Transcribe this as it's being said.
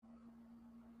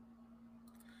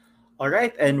All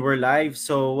right, and we're live.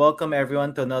 So, welcome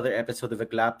everyone to another episode of The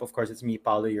Clap. Of course, it's me,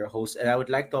 Paulo, your host, and I would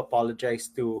like to apologize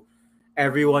to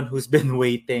everyone who's been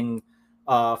waiting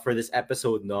for this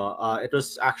episode. No, it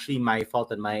was actually my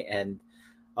fault on my end.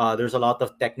 There's a lot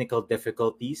of technical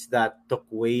difficulties that took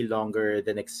way longer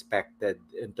than expected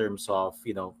in terms of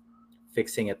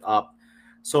fixing it up.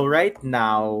 So right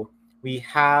now we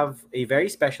have a very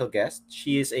special guest.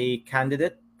 She is a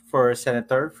candidate for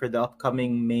senator for the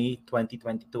upcoming May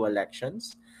 2022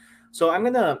 elections. So I'm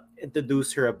gonna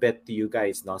introduce her a bit to you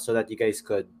guys now, so that you guys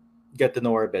could get to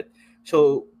know her a bit.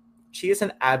 So she is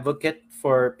an advocate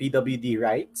for PWD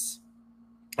rights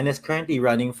and is currently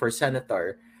running for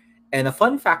senator. And a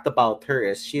fun fact about her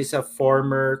is she's a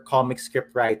former comic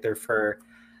script writer for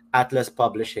Atlas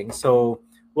Publishing. So,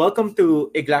 welcome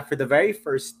to IGLA for the very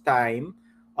first time,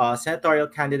 senatorial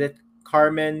candidate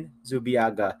Carmen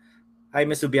Zubiaga. Hi,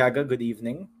 Ms. Zubiaga. Good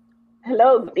evening.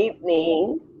 Hello, good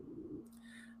evening.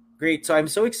 Great. So I'm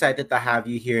so excited to have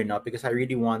you here now because I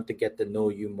really want to get to know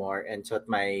you more, and so that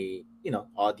my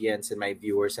audience and my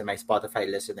viewers and my Spotify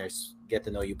listeners get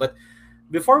to know you. But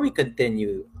before we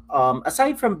continue,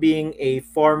 aside from being a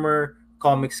former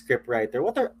comic script writer,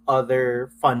 what are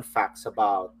other fun facts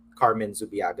about Carmen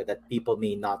Zubiaga that people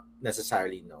may not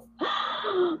necessarily know?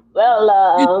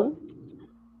 Well,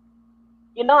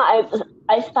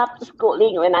 I stopped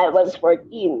schooling when I was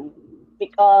 14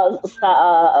 because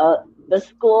the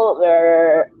school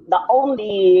were the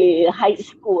only high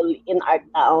school in our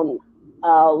town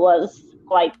was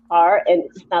quite far and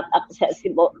it's not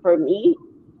accessible for me.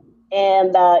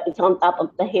 And it's on top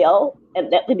of the hill, and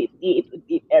definitely it would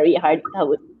be very hard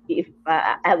if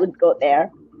I would go there.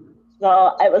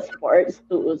 So I was forced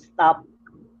to stop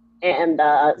and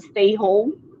stay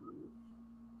home,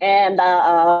 and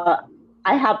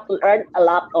I have to learn a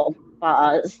lot of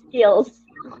skills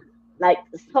like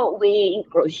sewing,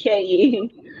 crocheting,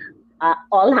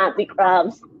 all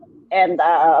handicrafts, and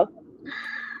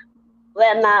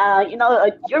when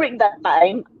during that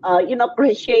time,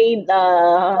 crochet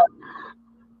the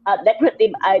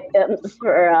decorative items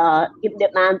were in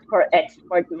demand for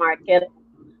export market,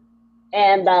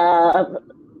 and there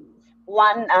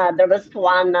was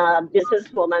one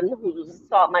businesswoman who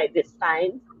saw my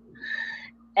designs,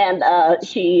 and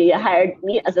she hired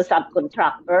me as a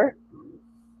subcontractor.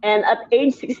 And at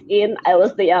age 16, I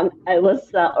was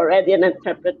already an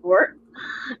entrepreneur,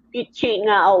 teaching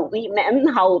women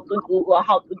how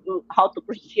to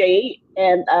crochet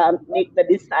and make the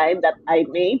design that I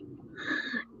made,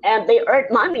 and they earned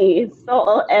money.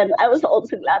 So, and I was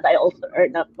also glad I also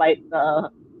earned a quite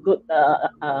good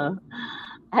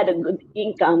had a good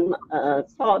income.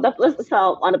 So that was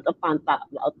one of the fun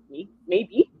facts about me,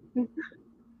 maybe.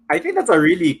 I think that's a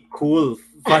really cool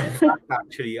fun fact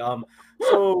actually.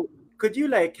 So could you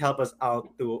like help us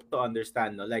out to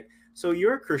understand, no? Like, so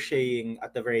you're crocheting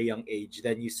at a very young age.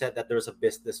 Then you said that there was a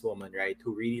businesswoman, right,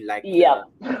 who really liked Yep.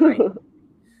 the design.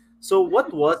 So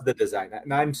what was the design?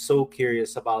 And I'm so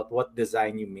curious about what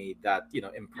design you made that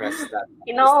impressed that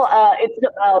business. It's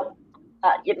about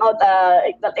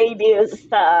the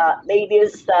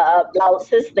ladies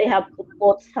blouses. They have to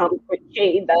put some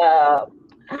crochet the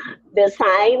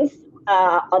designs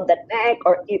on the neck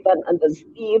or even on the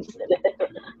sleeves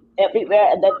everywhere,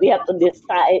 and then we have to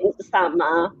design some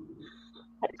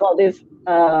I call this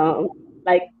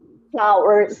like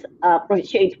flowers,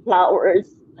 crocheted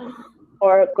flowers,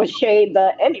 or crochet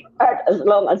the any part as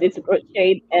long as it's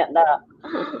crocheted, and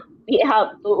we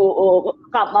have to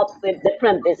come up with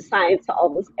different designs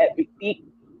almost every week,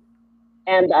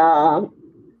 and all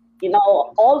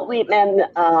the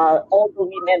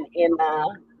women in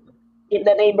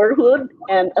the neighborhood,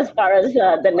 and as far as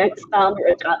the next town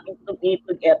were coming to me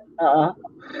to get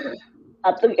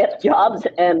jobs,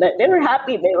 and they were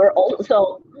happy. They were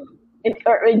also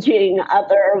encouraging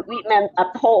other women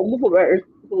at home who were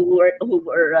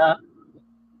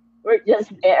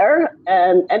just there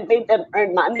and made them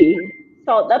earn money.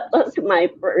 So that was my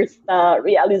first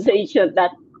realization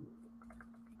that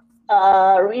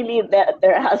really that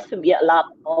there has to be a lot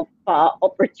of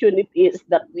opportunities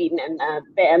that women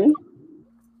then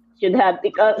should have,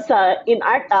 because in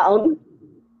our town,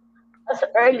 as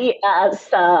early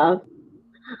as uh,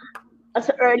 as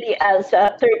early as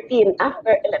 13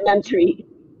 after elementary,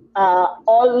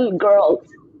 all girls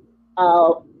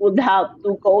would have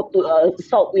to go to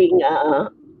sewing,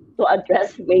 to a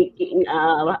dressmaking,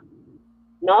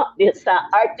 no, this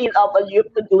RTW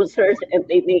producers, and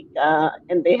they make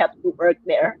and they have to work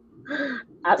there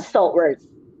as sewers.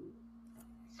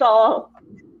 So,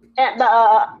 and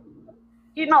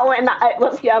when I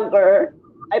was younger,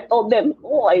 I told them,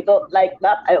 "Oh, I don't like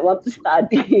that. I want to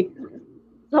study."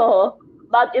 So,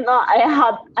 but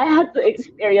I had to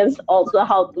experience also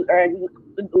how to learn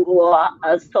to do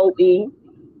sewing,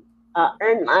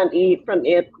 earn money from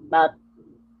it. But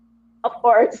of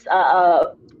course,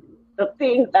 the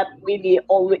thing that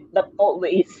always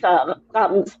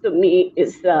comes to me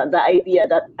is the idea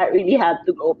that I really had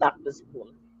to go back to school.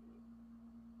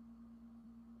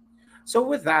 So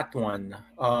with that one,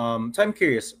 so I'm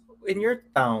curious. In your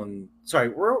town, sorry,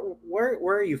 where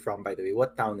are you from, by the way?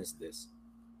 What town is this?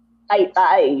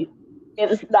 Taytay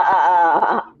is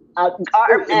the Oh,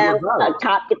 in Rizal.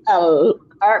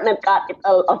 garment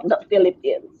capital of the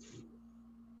Philippines.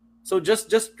 So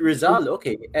just Rizal,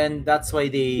 okay, and that's why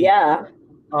they Yeah.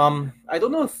 I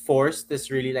don't know if forced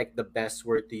is really like the best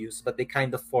word to use, but they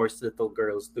kind of force little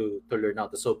girls to learn how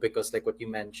to sew because like what you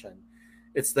mentioned,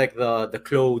 it's like the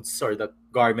clothes or the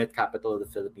garment capital of the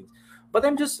Philippines. But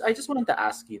I just wanted to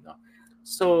ask you now.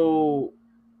 So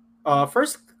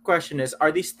first question is,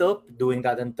 are they still doing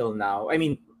that until now? I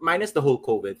mean, minus the whole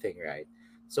COVID thing, right?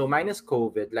 So minus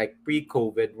COVID, like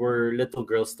pre-COVID, were little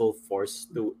girls still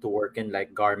forced to work in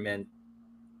like garment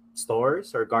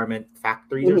stores or garment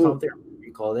factories or Mhm. something? What do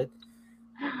you call it?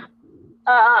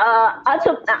 As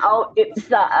of now, it's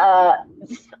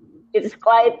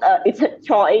quite it's a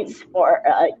choice for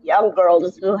young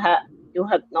girls who have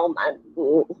no man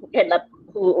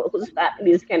whose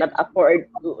families cannot afford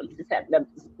to send them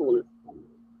to school.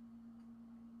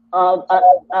 But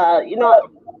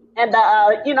and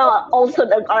also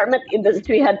the garment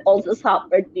industry had also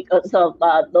suffered because of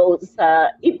those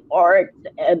imports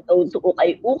and those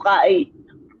ukay-ukay.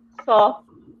 So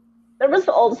there was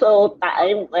also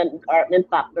time when garment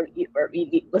factory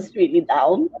was really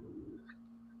down,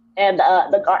 and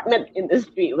the garment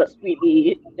industry was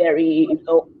really very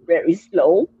low, very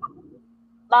slow.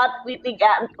 But we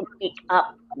began to pick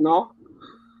up, no.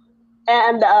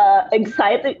 And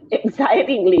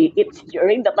excitingly, it's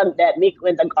during the pandemic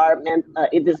when the garment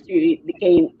industry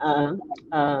became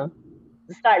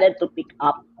started to pick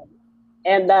up,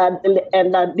 and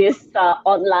this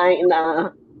online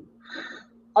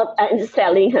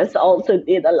selling has also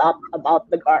did a lot about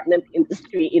the garment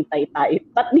industry in Taytay.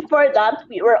 But before that,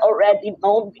 we were already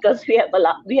known because we have a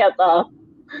lot. We have the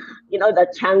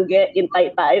Changge in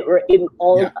Taytay. We're in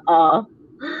all Yeah.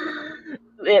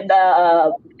 with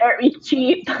very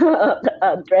cheap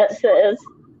dresses,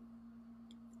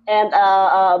 and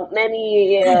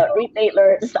many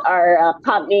retailers are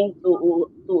coming to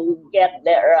get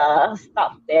their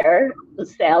stuff there to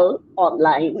sell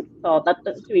online. So that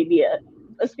was really a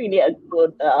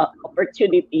good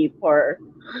opportunity for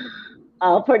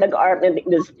the garment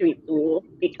industry to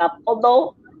pick up.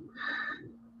 Although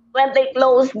when they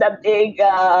closed the big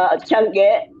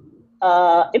Changi,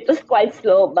 it was quite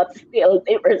slow, but still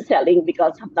they were selling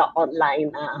because of the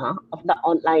online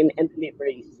and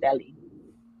delivery selling.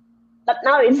 But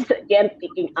now it's again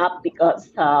picking up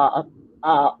because all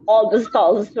the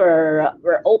stalls were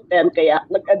open, kaya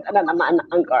maganda na naman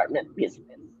ang garment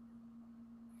business.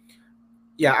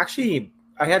 Yeah, actually,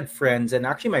 I had friends, and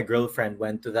actually, my girlfriend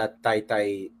went to that Tai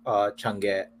Tai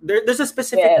Changi. There's a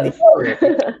specific name Yes. for it. I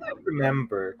can't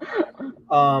remember.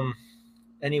 Um.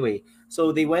 Anyway, so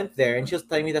they went there, and she was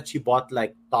telling me that she bought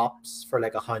like tops for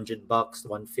like $100,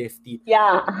 150.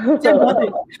 Yeah. So I'm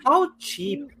wondering how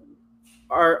cheap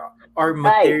are Right.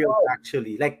 materials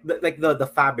actually like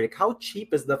the fabric. How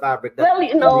cheap is the fabric that Well, they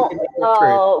can make a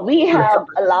shirt we for have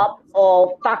a lot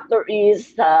of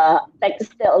factories,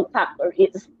 textile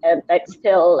factories, and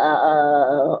textile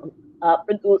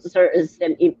producers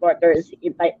and importers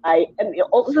in Taytay. And we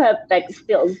also have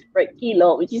textiles per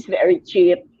kilo, which is very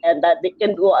cheap, and that they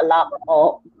can do a lot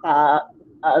of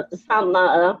some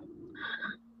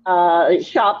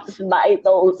shops buy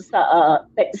those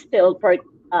textile per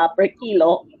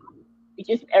kilo, which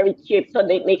is very cheap, so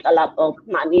they make a lot of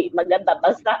money. Maganda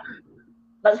basta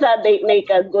they make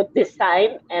a good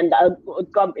design and a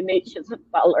good combinations of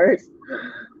colors.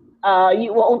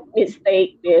 You won't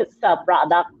mistake this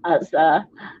product as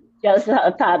just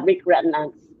fabric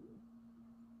remnants.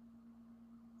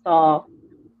 So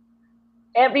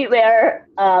everywhere,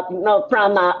 from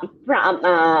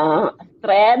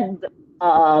thread,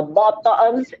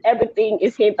 buttons, everything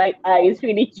is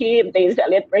really cheap. They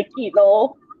sell it per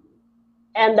kilo,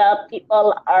 and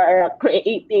people are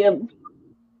creative,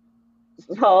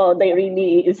 so they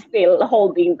really is still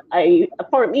holding.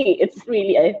 For me, it's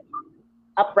really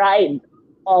a pride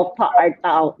of our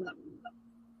town.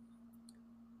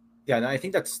 Yeah, and I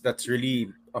think that's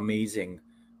really amazing.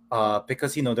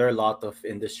 Because there are a lot of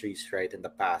industries, right, in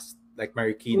the past, like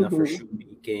Marikina for Hmm.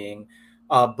 shoemaking.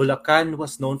 Bulacan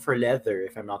was known for leather,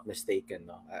 if I'm not mistaken.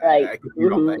 No? Right. I could be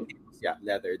wrong, but I Hmm. think it was, yeah,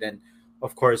 leather. Then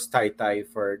of course, tie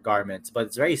for garments. But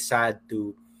it's very sad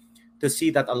to see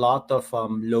that a lot of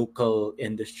local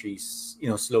industries,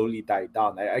 slowly died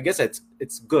down. I guess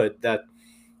it's good that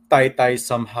Tai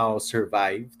somehow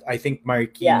survived. I think Yeah,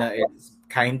 Marikina is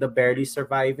kind of barely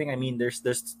surviving. I mean, there's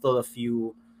still a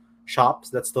few shops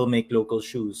that still make local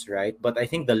shoes, right? But I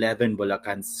think the leather in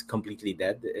Bulacan's completely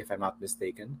dead, if I'm not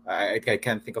mistaken. I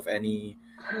can't think of any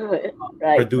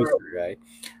right. producer, right?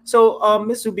 So,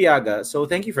 Ms. Subiaga, so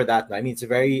thank you for that. I mean, it's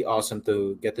very awesome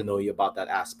to get to know you about that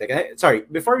aspect. Sorry,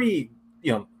 before we,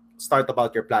 start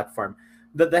about your platform,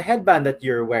 the headband that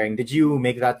you're wearing, did you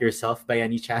make that yourself by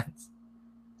any chance?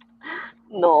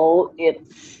 No,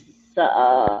 it's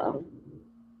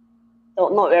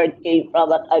don't know where it came from,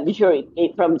 but I'm sure it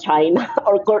came from China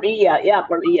or Korea. Yeah,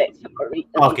 Korea. It's a Korean.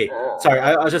 Okay, sorry.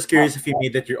 I was just curious if you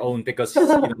made it your own because like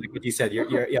what you said, you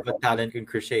have a talent in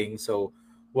crocheting. So,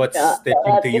 what's Yeah, stitching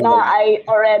but to you? Like, I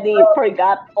already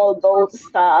forgot all those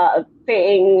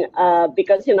thing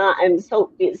because I'm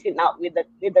so busy now with the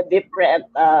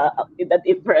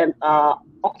different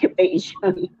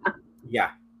occupation.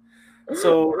 yeah.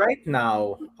 So right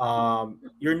now,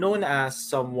 you're known as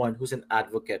someone who's an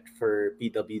advocate for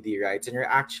PWD rights, and you're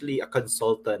actually a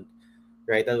consultant,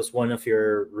 right? That was one of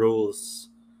your roles,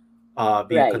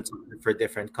 being a Right. consultant for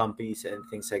different companies and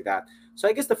things like that. So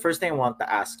I guess the first thing I want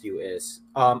to ask you is,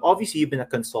 obviously you've been a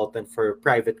consultant for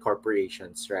private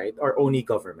corporations, right, or only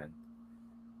government?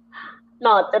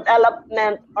 No,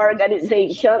 development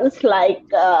organizations like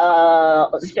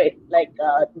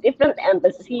different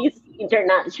embassies,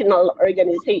 international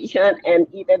organization, and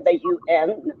even the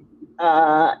UN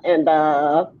and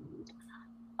the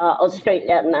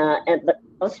Australian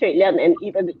and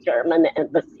even the German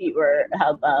embassy were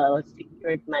have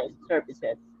secured my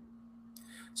services.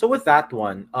 So with that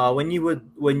one, when you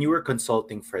were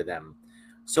consulting for them,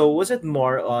 so was it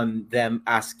more on them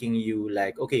asking you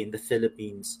like, okay, in the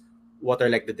Philippines, what are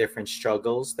like the different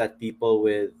struggles that people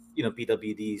with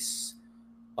PWDs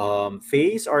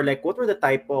face, or like what were the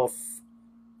type of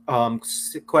Well,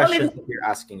 questions that they're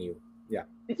asking you? Yeah.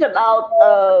 it's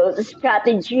about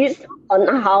strategies on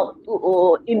how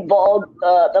to involve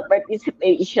the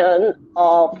participation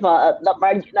of the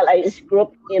marginalized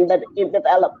group in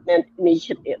development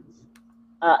initiatives.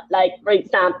 Like for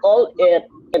example,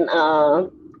 in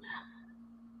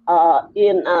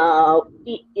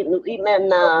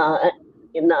women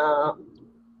in what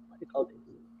do you call it?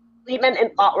 Women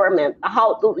empowerment.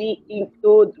 How do we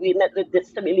include women with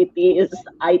disabilities,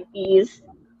 IPs,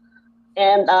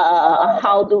 and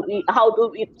how do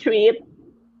we treat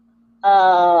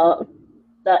uh,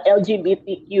 the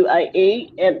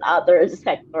LGBTQIA and other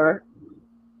sector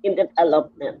in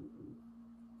development?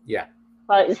 Yeah.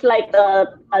 It's like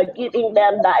giving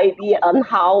them the idea on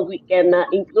how we can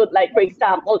include, like for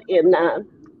example, in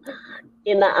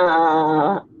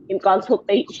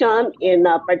consultation, in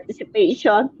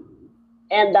participation,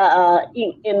 and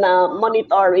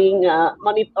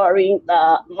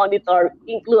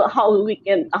include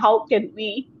how can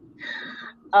we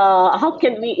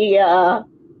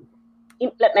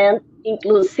implement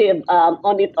inclusive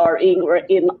monitoring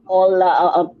wherein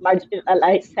all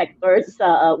marginalized sectors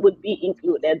would be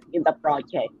included in the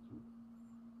project.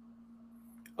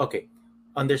 Okay,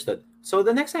 understood. So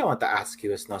the next thing I want to ask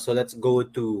you is now, so let's go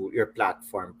to your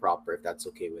platform proper, if that's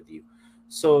okay with you.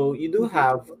 So you do Mhm.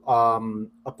 have a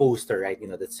poster, right?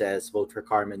 That says vote for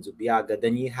Carmen Zubiaga.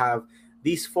 Then you have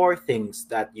these four things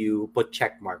that you put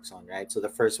check marks on, right? So the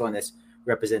first one is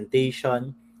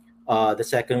representation. The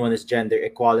second one is gender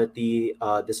equality,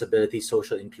 disability,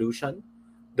 social inclusion.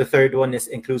 The third one is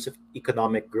inclusive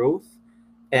economic growth,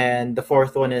 and the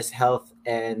fourth one is health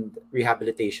and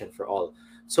rehabilitation for all.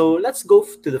 So let's go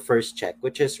to the first check,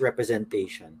 which is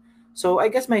representation. So I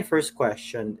guess my first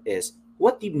question is,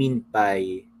 what do you mean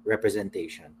by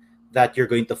representation? That you're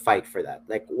going to fight for that?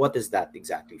 Like, what is that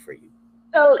exactly for you?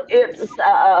 Well, it's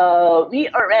we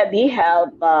already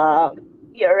have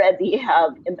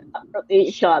in a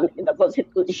provision in the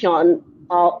constitution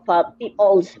of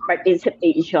people's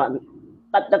participation.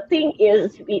 But the thing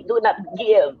is, we do not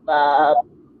give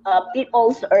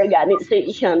people's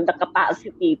organization the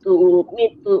capacity to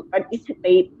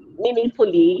participate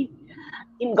meaningfully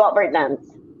in governance.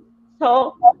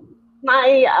 So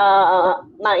my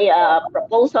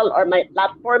proposal or my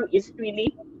platform is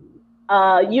really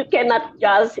you cannot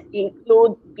just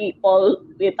include people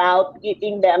without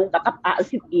giving them uh,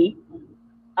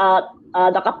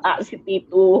 the capacity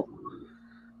to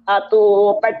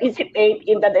participate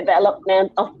in the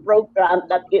development of program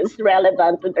that is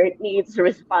relevant to their needs,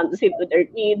 responsive to their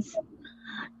needs,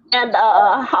 and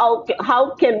how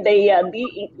can they be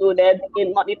included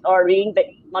in monitoring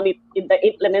in the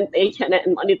implementation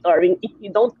and monitoring if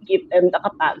you don't give them the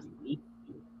capacity.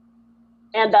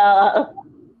 And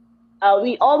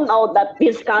we all know that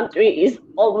this country is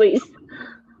always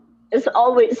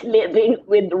living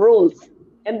with rules,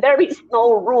 and there is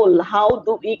no rule. How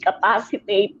do we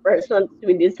capacitate persons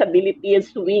with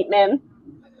disabilities, women,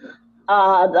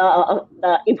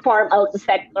 the informal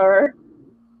sector,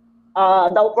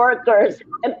 the workers,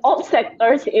 and all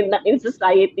sectors in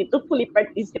society to fully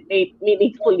participate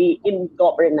meaningfully in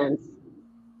governance?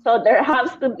 So there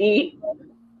has to be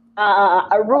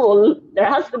a rule. There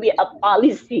has to be a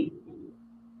policy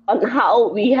on how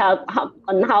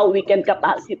we can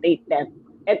capacitate them.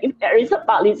 And if there is a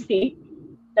policy,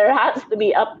 there has to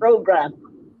be a program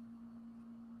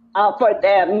for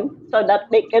them so that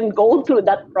they can go through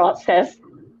that process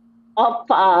of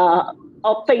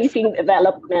facing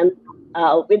development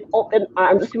with open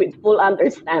arms, with full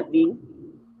understanding,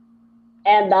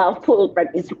 and full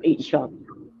participation.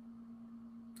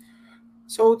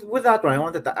 So with that one, I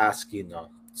wanted to ask you, no.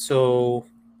 So,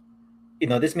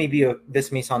 this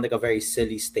may sound like a very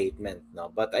silly statement,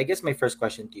 no, but I guess my first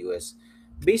question to you is,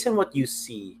 based on what you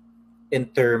see in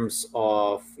terms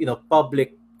of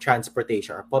public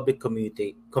transportation or public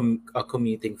commuting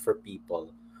for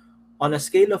people, on a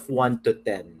scale of 1 to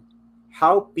 10,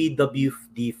 how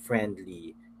PWD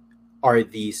friendly are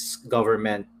these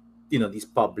government, these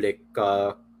public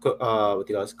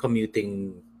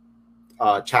commuting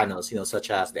channels, such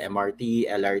as the MRT,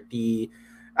 LRT.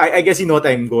 I guess you know what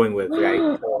I'm going with, right?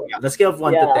 So, yeah, on a scale of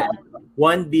 1 to 10,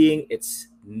 1 being it's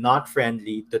not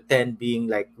friendly to 10 being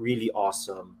like really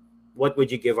awesome, what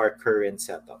would you give our current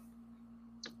setup?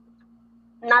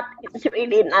 It's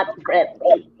really not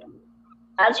friendly.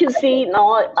 As you see,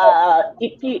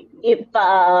 if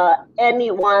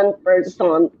any one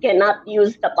person cannot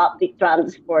use the public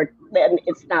transport, then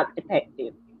it's not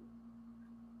effective.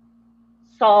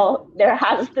 So there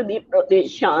has to be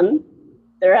provision.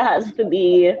 There has to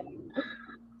be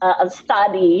a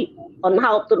study on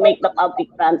how to make the public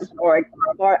transport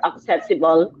more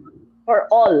accessible for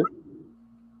all.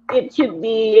 It should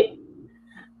be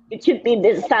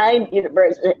designed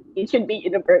universally. It should be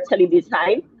universally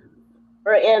designed,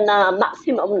 wherein a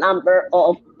maximum number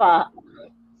of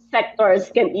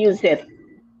sectors can use it.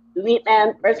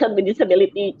 Women, persons with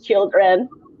disability, children,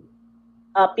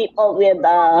 people with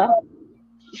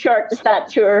short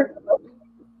stature,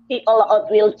 people on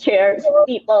wheelchairs,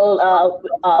 people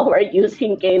who are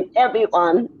using cane.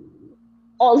 Everyone,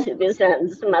 all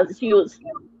citizens must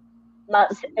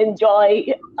enjoy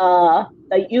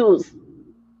the use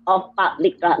of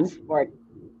public transport.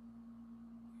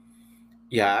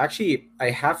 Yeah, actually,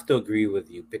 I have to agree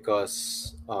with you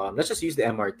because let's just use the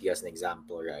MRT as an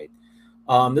example, right?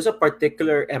 There's a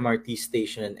particular MRT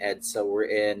station in EDSA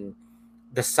wherein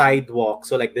the sidewalk,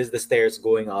 so like there's the stairs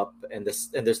going up, and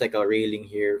there's like a railing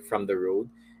here from the road,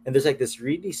 and there's like this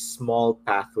really small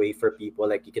pathway for people,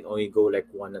 like you can only go like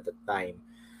one at a time,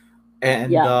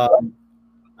 and Yeah.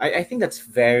 I think that's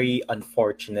very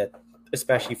unfortunate,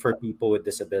 especially for people with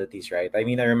disabilities, right? I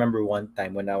mean, I remember one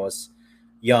time when I was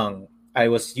young, I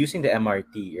was using the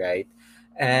MRT, right?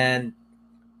 And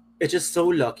it's just so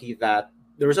lucky that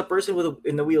there was a person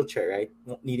in a wheelchair, right,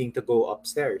 needing to go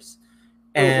upstairs.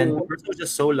 And the Mm-mm. person was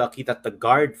just so lucky that the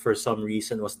guard, for some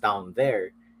reason, was down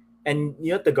there. And you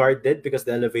know what the guard did because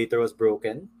the elevator was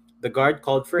broken? The guard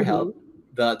called for Mm-hmm.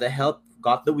 help. The help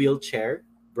got the wheelchair,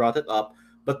 brought it up,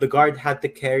 but the guard had to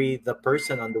carry the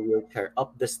person on the wheelchair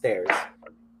up the stairs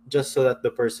just so that the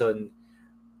person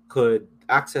could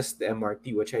access the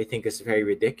MRT, which I think is very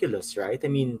ridiculous, right? I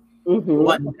mean, Mm-hmm.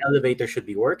 one elevator should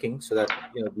be working so that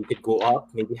you could go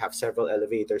up, maybe have several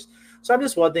elevators. So I'm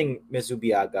just wondering, Ms.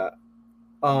 Zubiaga,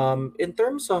 in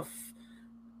terms of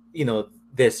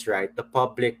this, right, the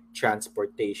public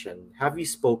transportation, have you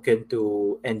spoken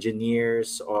to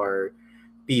engineers or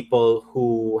people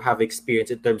who have experience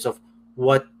in terms of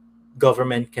what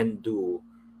government can do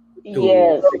to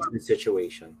Yes. fix the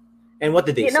situation, and what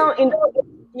did they You know, say? in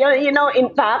in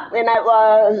fact, when I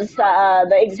was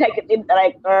the executive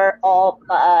director of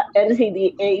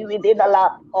NCDA, we did a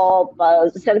lot of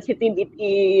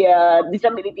sensitivity,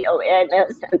 disability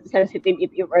awareness, and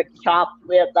sensitivity workshop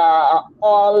with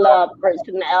all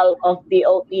personnel of the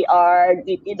OTR,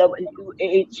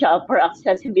 DPWH for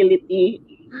accessibility.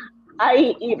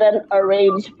 I even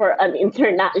arranged for an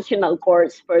international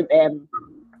course for them,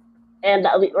 and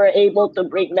we were able to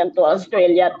bring them to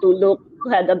Australia to look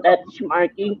at the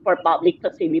benchmarking for public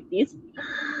facilities.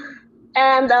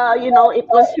 And it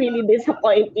was really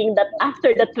disappointing that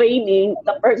after the training,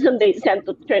 the person they sent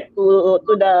to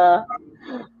the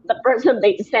person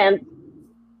they sent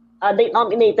they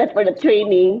nominated for the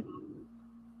training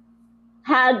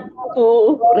had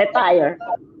to retire.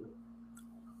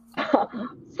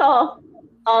 So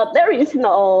there is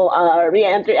no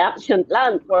re-entry action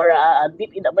plan for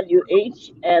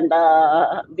DPWH and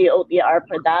DOTR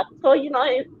for that. So,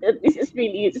 this is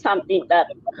really something that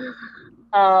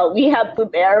we have to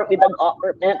bear with the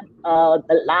government,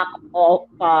 the lack of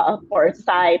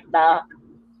foresight, the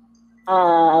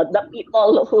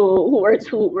people who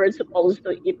were supposed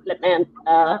to implement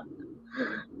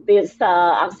this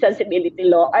accessibility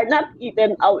law are not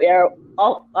even aware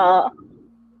of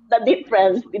the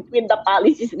difference between the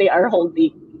policies they are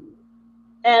holding.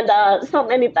 And so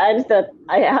many times that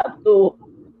I have to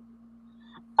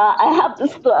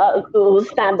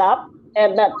stand up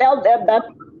and tell them that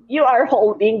you are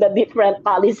holding the different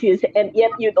policies and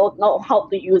yet you don't know how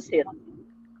to use it.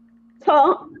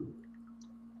 So,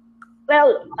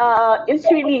 well, it's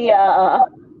really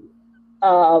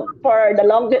for the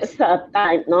longest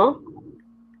time, no?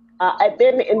 I've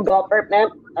been in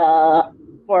government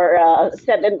for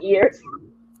 7 years.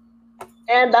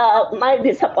 And my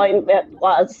disappointment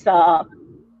was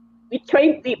we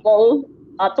trained people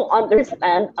to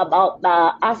understand about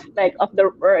the aspect of their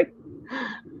work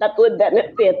that would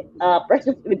benefit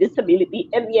persons with disability.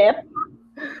 And yet,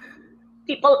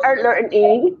 people are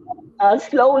learning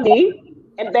slowly.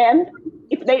 And then,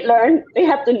 if they learn, they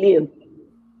have to leave.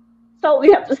 So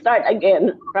we have to start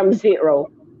again from zero.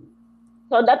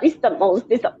 So that is the most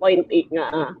disappointing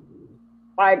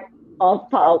part of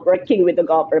working with the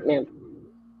government.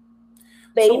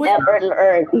 They So with never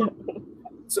learn.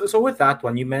 so with that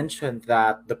one, you mentioned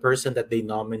that the person that they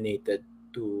nominated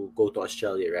to go to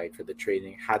Australia, right, for the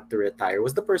training had to retire.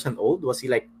 Was the person old? Was he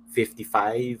like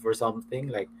 55 or something?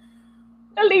 Like,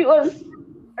 Well, he was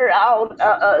around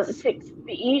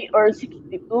 60 or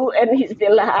 62, and he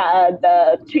still had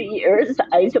 3 years,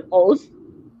 I suppose.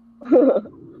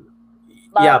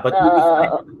 yeah, But but you would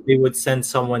think they would send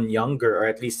someone younger or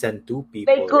at least send two they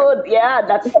people, right? could, yeah.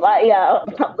 That's why,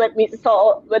 when we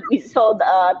saw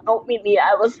the nominee,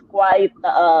 I was quite.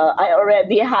 I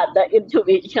already had the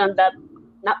intuition that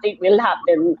nothing will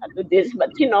happen to this, but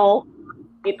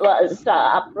it was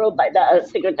approved by the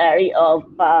Secretary of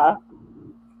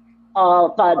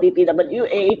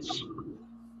DPWH,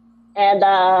 and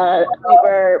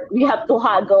we have to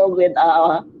haggle with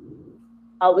other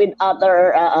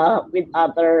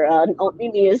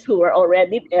nominees who were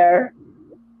already there,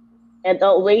 and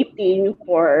waiting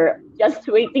for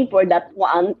that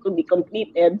one to be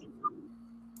completed.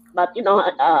 But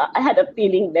I had a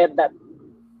feeling that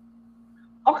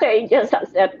okay, just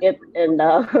accept it, and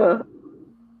that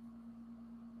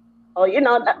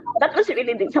was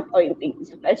really disappointing,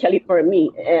 especially for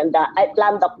me. And I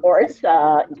planned the course.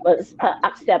 It was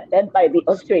accepted by the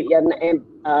Australian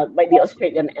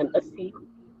embassy,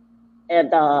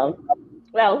 and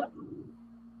well,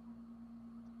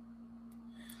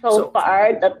 so So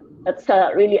far that's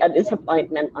really a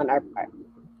disappointment on our part.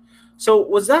 so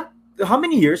was that how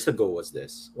many years ago was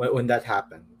this when that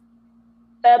happened?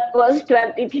 That was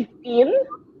 2015.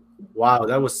 Wow,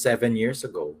 that was 7 years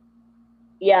ago.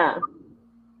 Yeah.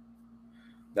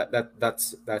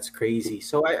 That's crazy.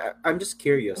 So I'm just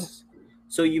curious.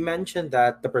 So you mentioned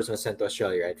that the person was sent to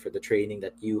Australia, right, for the training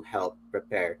that you helped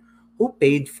prepare. Who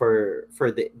paid for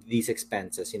these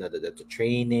expenses? The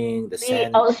training, the The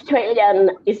send.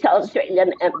 Australian is the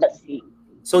Australian embassy.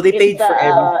 So they It's paid for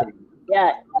everything,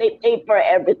 yeah, they pay for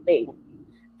everything.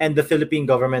 and the Philippine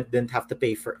government didn't have to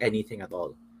pay for anything at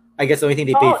all. I guess the only thing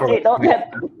they paid Oh, for was they don't the have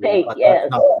to transport, pay. but that's Yes.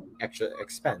 not extra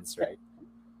expense, right?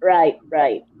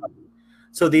 Right.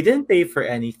 So they didn't pay for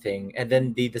anything, and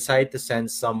then they decide to send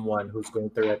someone who's going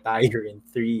to retire in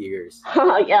 3 years.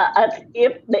 Yeah, as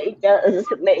if they just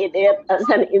made it as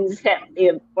an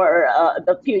incentive for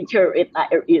the future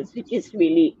retirees, which is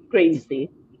really crazy.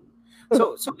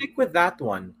 So like with that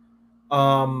one,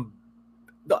 um,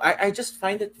 I just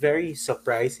find it very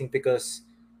surprising because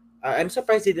I'm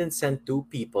surprised they didn't send two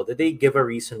people. Did they give a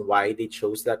reason why they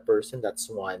chose that person? That's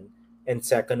one. And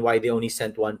second, why they only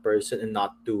sent one person and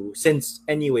not two? Since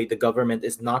anyway, the government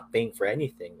is not paying for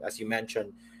anything. As you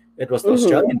mentioned, it was the Hmm.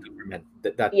 Australian government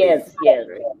that paid for Yes. it,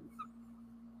 right?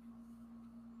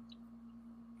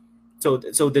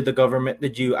 So did the government?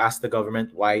 Did you ask the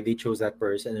government why they chose that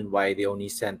person and why they only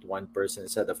sent one person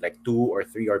instead of like two or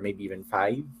three or maybe even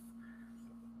five?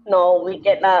 No, we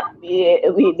cannot.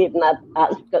 We did not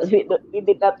ask because we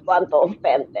did not want to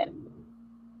offend them.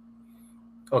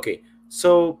 Okay,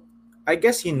 so I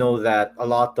guess you know that a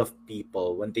lot of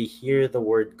people, when they hear the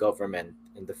word government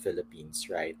in the Philippines,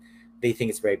 right, they think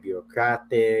it's very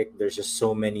bureaucratic. There's just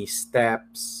so many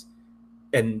steps.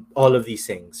 and all of these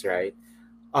things, right?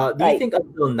 Do you Right. think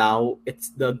until now it's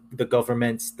the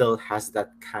government still has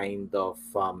that kind of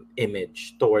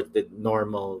image toward the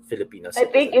normal Filipino I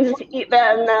think citizen? it's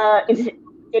even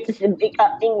it's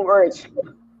becoming worse.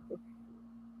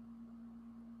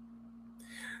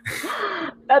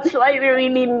 That's why we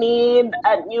really need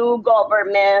a new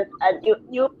government,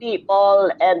 new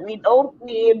people, and we don't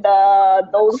need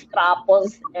those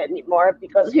trapos anymore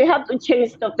because we have to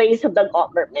change the face of the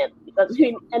government because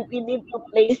we need to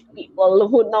place people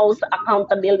who knows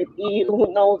accountability, who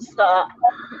knows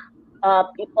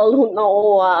people who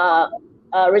know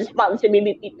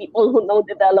responsibility, people who know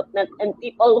development, and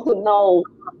people who know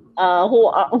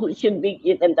who should be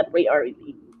given the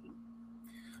priority.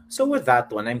 So with that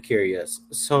one, I'm curious.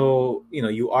 So,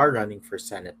 you are running for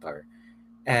senator,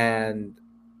 and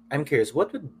I'm curious,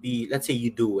 what would be, let's say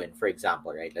you do win, for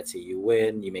example, right? Let's say you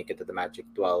win, you make it to the Magic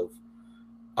 12.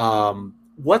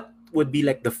 What would be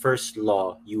like the first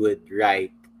law you would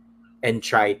write and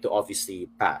try to obviously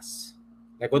pass?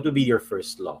 Like, what would be your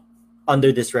first law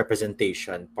under this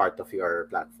representation part of your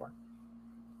platform?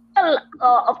 Well,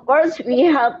 of course, we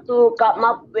have to come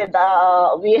up with,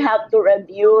 we have to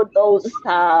review those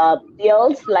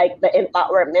bills like the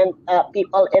empowerment,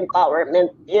 people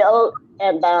empowerment bill,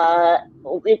 and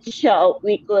which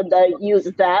we could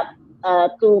use that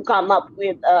to come up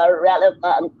with a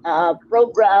relevant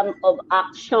program of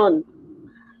action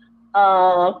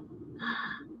uh,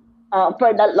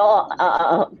 for the law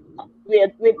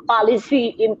with policy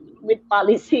in with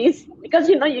policies because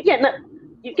you cannot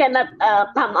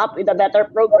come up with a better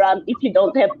program if you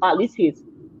don't have policies.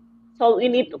 So we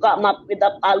need to come up with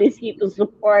a policy to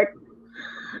support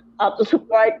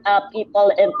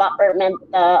people empowerment,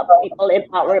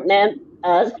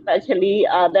 especially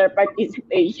their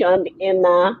participation in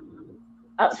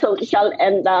social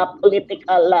and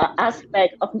political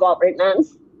aspect of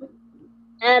governance.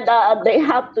 And they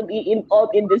have to be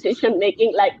involved in decision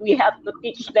making. Like we have to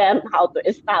teach them how to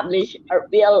establish a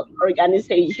real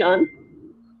organization,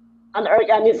 an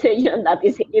organization that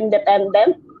is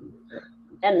independent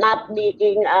and not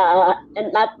being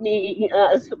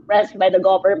suppressed by the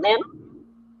government.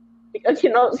 Because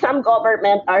some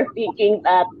government are thinking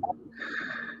that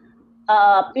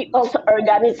people's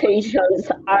organizations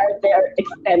are their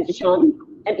extension,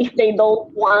 and if they don't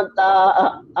want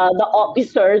the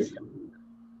officers,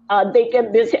 they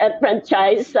can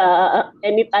disenfranchise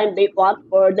anytime they want,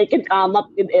 or they can come up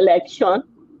with election.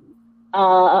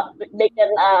 They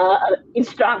can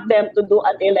instruct them to do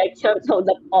an election so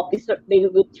that they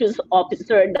will choose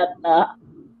officer that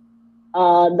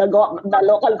the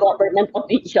local government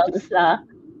officials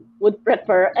would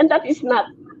prefer, and that is not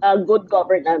good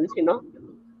governance.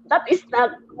 That is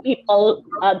not people.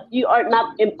 You are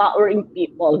not empowering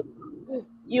people.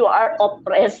 You are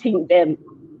oppressing them,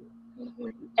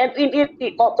 and we need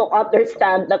people to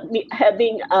understand that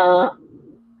having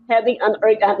an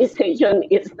organization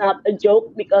is not a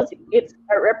joke because it's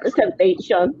a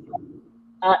representation.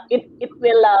 It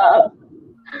will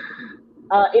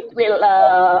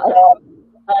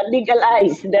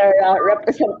legalize their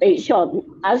representation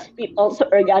as people's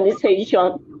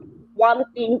organization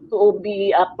wanting to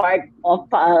be a part of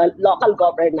local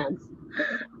governance.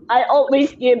 I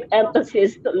always give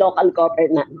emphasis to local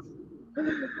governance,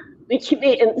 which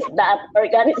means that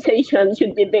organizations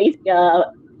should be based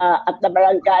at the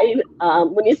barangay,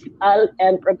 municipal,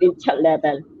 and provincial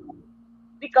level,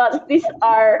 because these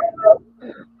are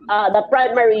the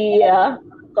primary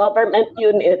government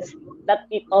units that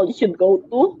people should go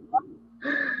to,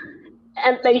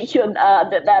 and they should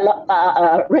develop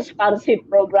responsive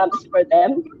programs for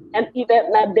them and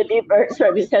even deliver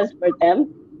services for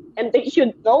them. And they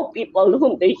should know people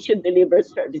whom they should deliver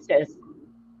services.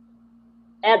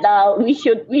 And we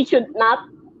should not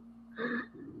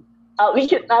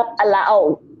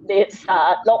allow these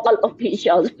local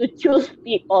officials to choose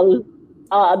people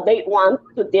they want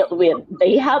to deal with.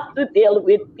 They have to deal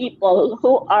with people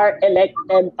who are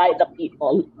elected by the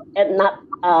people and not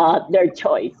their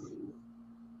choice.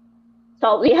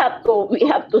 So we have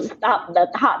to stop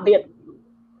that habit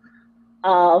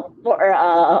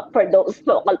for those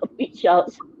local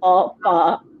officials of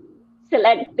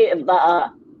selective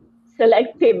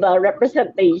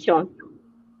representation,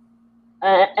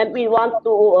 and we want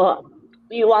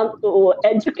to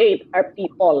educate our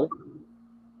people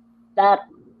that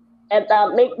and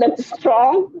make them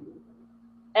strong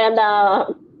and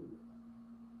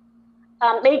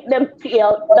make them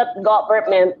feel that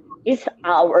government is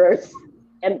ours,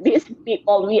 and these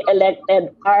people we elected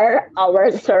are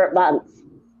our servants,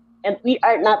 and we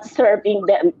are not serving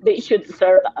them; they should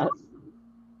serve us.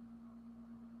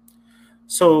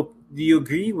 So Do you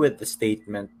agree with the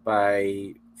statement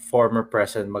by former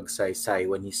President Magsaysay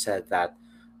when he said that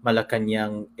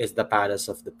Malacanang is the palace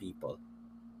of the people?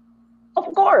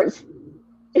 Of course,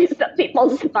 it's the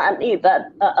people's money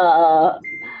that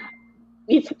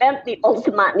we spend people's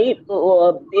money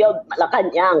to build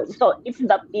Malacanang. So it's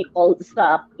the people's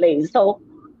place. So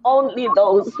only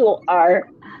those who are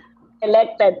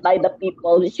elected by the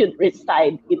people should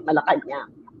reside in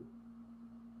Malacanang.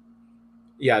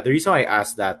 Yeah, the reason I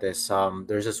asked that is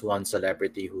there's just one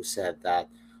celebrity who said that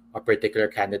a particular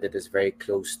candidate is very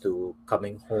close to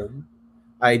coming home.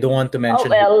 I don't want to Oh mention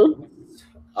well, who.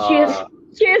 she's Uh,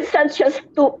 she's such a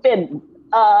stupid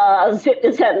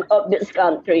citizen of this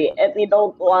country, and we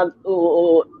don't want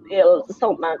to deal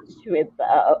so much with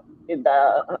the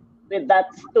with that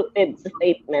stupid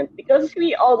statement because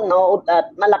we all know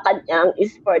that Malacanang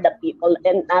is for the people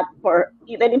and not for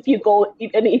even if you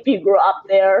grew up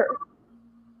there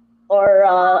or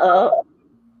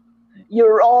you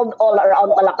roamed all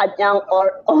around Malacanang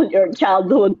or all your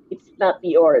childhood, it's not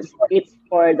yours. It's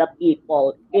for the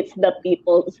people. It's the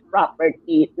people's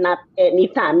property, not any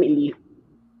family.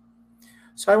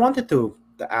 so I wanted to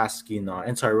ask you now,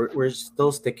 and sorry, we're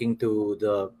still sticking to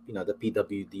the the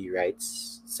PWD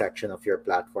rights section of your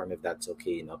platform, if that's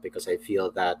okay, because I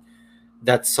feel that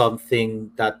that's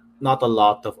something that not a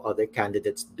lot of other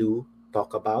candidates do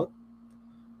talk about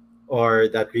or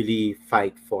that really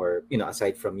fight for,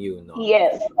 aside from you,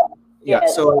 Yes, yeah.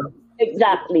 yes, So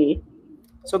exactly.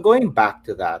 going back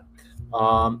to that,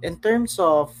 in terms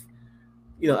of,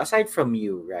 aside from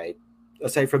you, right,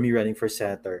 aside from you running for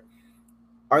senator,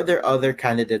 are there other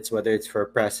candidates, whether it's for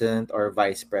president or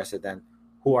vice president,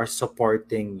 who are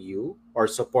supporting you or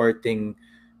supporting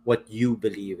what you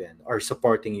believe in or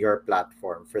supporting your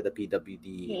platform for the PWD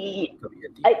He,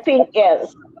 community? I think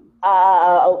yes.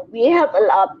 We have a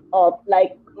lot of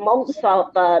like most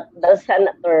of the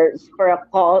senators for a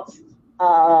cause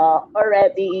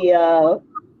already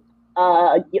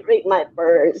during my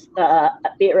first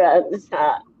appearance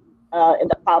in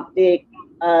the public.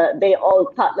 They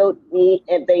all followed me,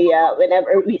 and they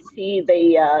whenever we see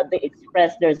they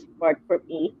express their support for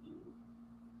me.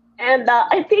 And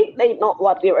I think they know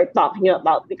what we were talking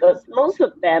about because most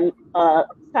of them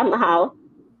somehow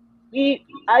we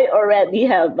I already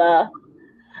have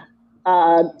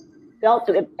uh, dealt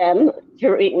with them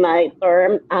during my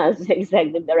term as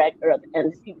executive director of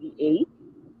NCBA,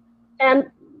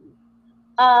 and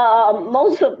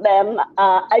most of them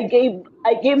I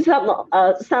gave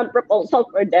some proposal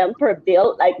for them for a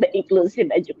bill like the inclusive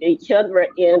education,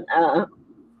 wherein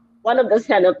one of the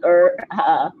senator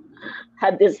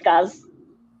had discussed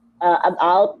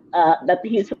about that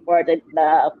he supported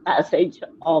the passage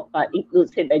of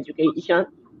inclusive education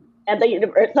and the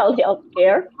universal health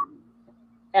care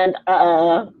and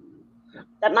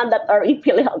the mandatory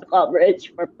telehealth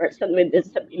coverage for persons with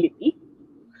disability.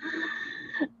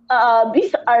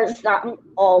 These are some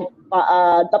of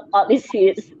the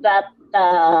policies that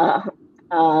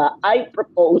I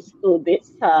proposed to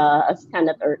these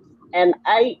senators. And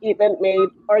I even made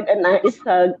organized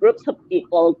groups of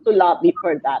people to lobby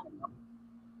for that.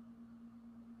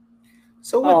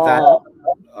 So with that, Uh,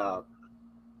 uh,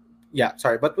 yeah,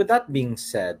 sorry, but with that being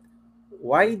said,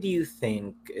 why do you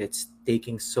think it's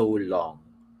taking so long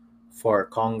for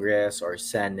Congress or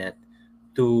Senate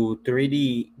to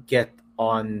really get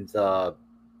on the,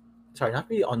 sorry, not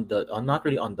really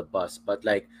on the bus, but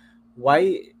like,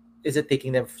 why is it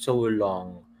taking them so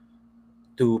long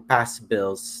to pass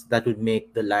bills that would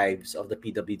make the lives of the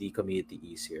PWD community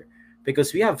easier?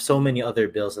 Because we have so many other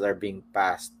bills that are being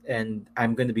passed, and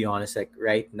I'm going to be honest, like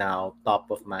right now, top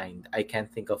of mind, I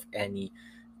can't think of any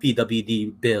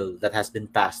PWD bill that has been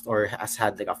passed or has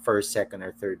had like a first, second,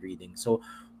 or third reading. So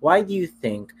why do you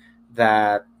think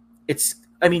that it's,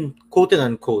 I mean, quote and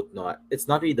unquote, no, it's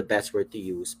not really the best word to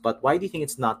use, but why do you think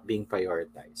it's not being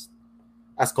prioritized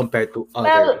as compared to other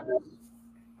well, bills?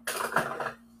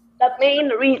 the main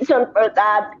reason for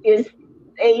that is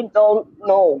they don't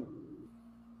know.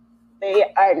 They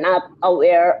are not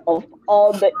aware of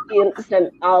all the ins and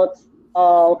outs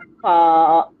of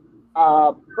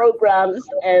programs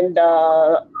and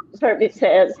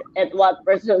services and what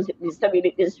persons with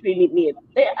disabilities really need.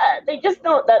 They just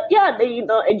know that yeah they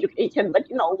know education, but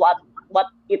you know what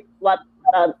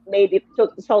made it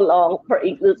took so long for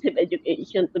inclusive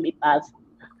education to be passed.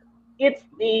 It's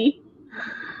the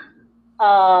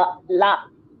lack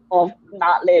of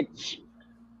knowledge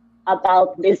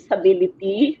about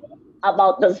disability,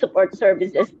 about the support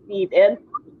services needed,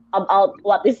 about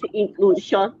what is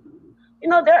inclusion. You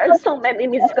know, there are so many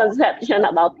misconceptions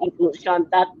about inclusion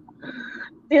that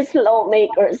these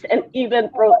lawmakers and even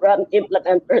program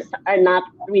implementers are not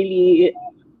really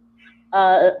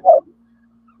uh,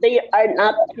 they are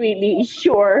not really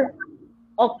sure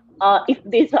of if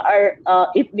this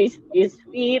is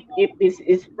fit, if this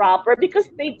is proper, because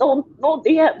they don't know,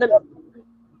 they haven't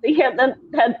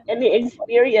had any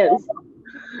experience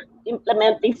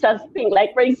implementing such thing.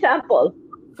 Like for example,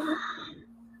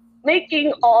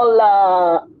 making all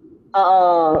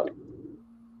uh,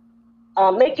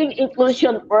 making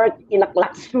inclusion work in a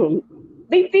classroom.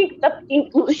 They think that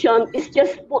inclusion is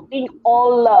just putting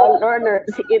all learners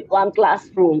in one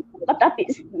classroom, but that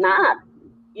is not.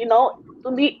 You know,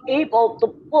 to be able to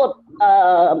put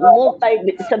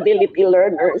multi-disability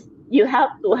learners, you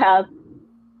have to have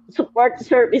support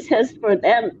services for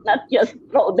them, not just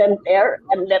throw them there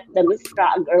and let them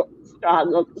struggle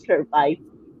to survive.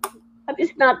 That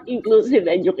is not inclusive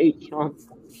education.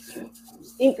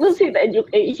 Inclusive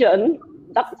education,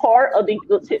 the core of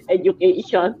inclusive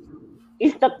education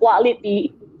is the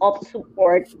quality of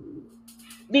support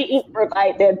being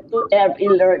provided to every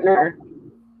learner.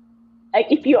 Like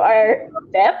if you are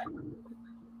deaf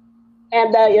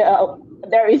and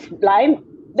there is blind,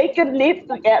 they can live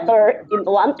together in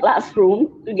one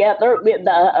classroom together with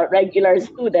a regular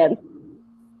student,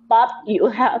 but you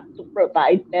have to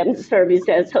provide them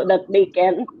services so that they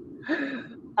can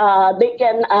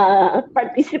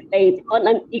participate on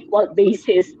an equal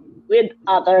basis with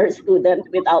other students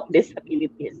without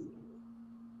disabilities.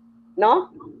 No?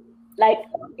 Like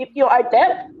if you are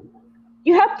deaf,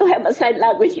 you have to have a sign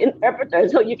language interpreter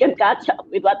so you can catch up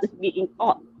with what is being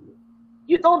taught.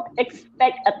 You don't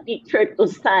expect a teacher to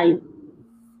sign.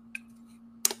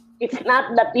 It's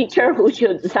not the teacher who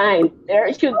should sign.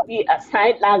 There should be a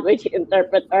sign language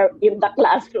interpreter in the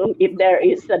classroom if there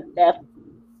is a deaf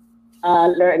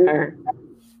learner.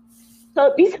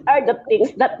 So these are the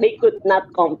things that they could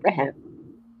not comprehend.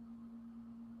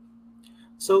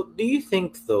 So, do you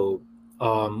think though,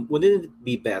 wouldn't it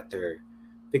be better?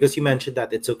 Because you mentioned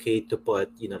that it's okay to put,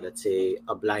 let's say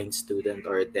a blind student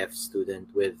or a deaf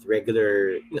student with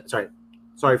regular,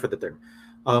 sorry for the term,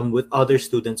 with other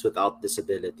students without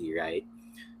disability, right?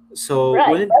 So,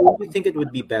 Right. wouldn't you think it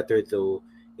would be better though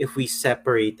if we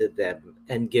separated them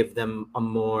and give them a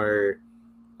more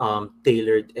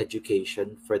tailored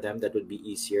education for them? That would be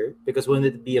easier because wouldn't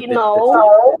it be a You bit know,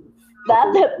 okay?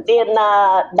 that has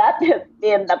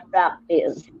been the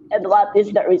practice. And what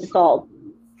is the result?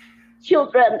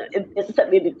 Children with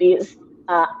disabilities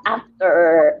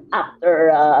after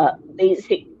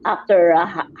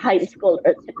high school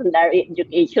or secondary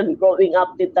education, growing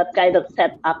up with that kind of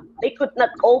setup, they could not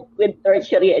cope with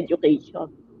tertiary education.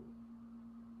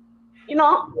 You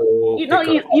know, Oh, because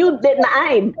you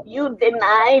denied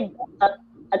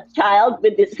a child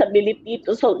with disability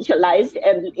to socialize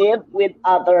and live with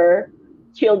other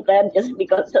children just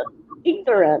because of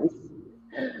ignorance.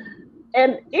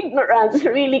 And ignorance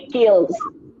really kills.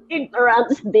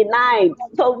 Ignorance denied.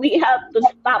 So we have to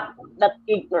stop that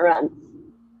ignorance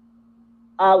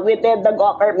within the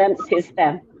government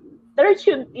system. There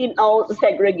should be no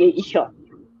segregation.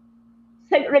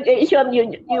 Segregation,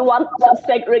 you want to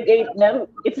segregate them.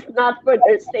 It's not for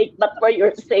their sake, but for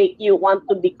your sake. You want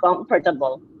to be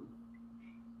comfortable.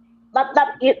 But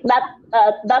that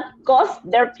costs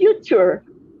their future.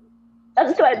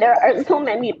 That's why there are so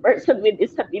many persons with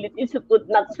disabilities who could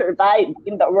not survive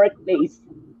in the workplace,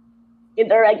 in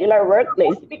the regular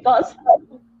workplace, because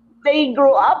they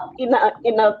grew up in a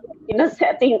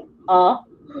setting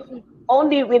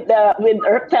only with their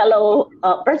fellow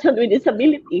person with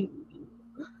disability.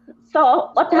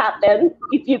 So what happened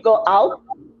if you go out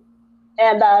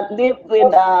and live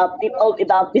with people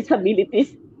without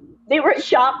disabilities? They were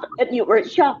shocked, and you were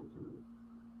shocked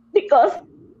because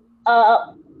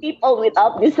people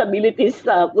without disabilities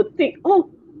would think, oh,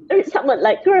 there is someone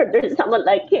like her, there is someone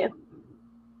like him.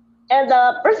 And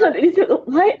the person is,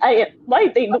 why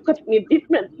they look at me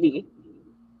differently?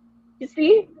 You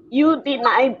see, you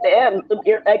denied them to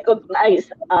be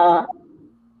recognized by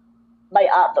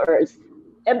others.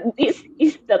 And this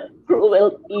is the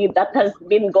cruelty that has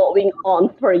been going on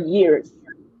for years.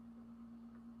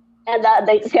 And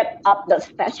they set up the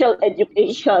special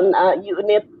education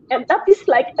unit, and that is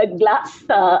like a glass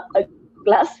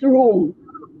room,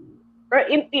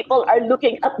 wherein people are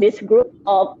looking at this group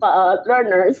of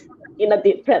learners in a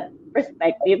different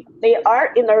perspective. They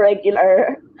are in a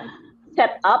regular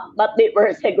setup, but they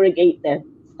were segregated.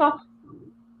 So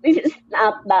this is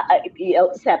not the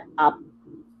ideal setup.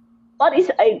 What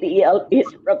is ideal is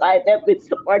provide them with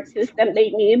support system they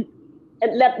need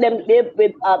and let them live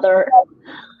with other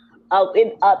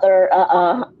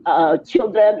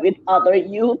children, with other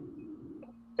youth.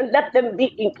 and let them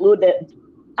be included.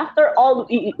 After all,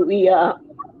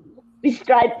 we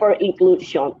strive for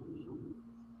inclusion.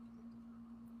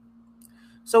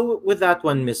 So with that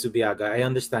one, Miss Subiaga, I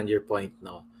understand your point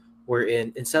now. We're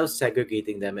instead of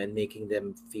segregating them and making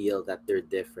them feel that they're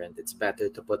different, it's better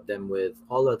to put them with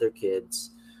all other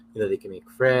kids. They can make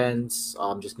friends.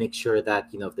 Just make sure that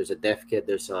if there's a deaf kid,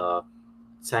 there's a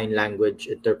sign language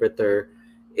interpreter.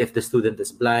 If the student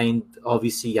is blind,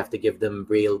 obviously you have to give them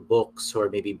braille books or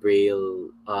maybe braille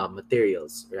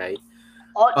materials, right?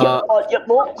 Uh, Audio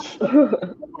books.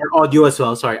 or audio as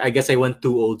well. Sorry, I guess I went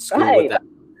too old school with Right. that.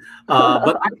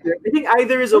 But I think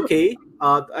either is okay.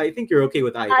 I think you're okay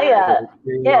with either, I either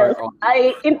braille yes. or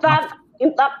I in fact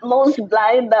most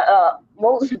blind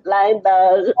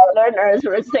learners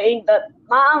were saying that,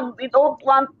 Mom, we don't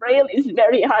want Braille. It's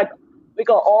very hard. We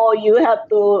go, oh, you have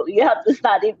to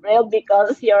study Braille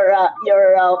because your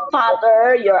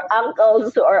father, your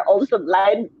uncles who are also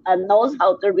blind and knows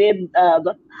how to read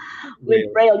with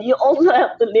braille. Braille. You also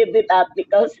have to live with that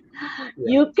because Yeah.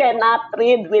 you cannot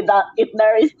read without, if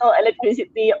there is no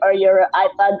electricity or your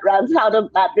iPad runs out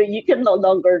of battery, you can no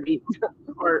longer read.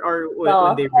 Or when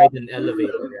So they ride an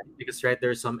elevator, right? Because right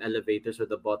there's some elevators where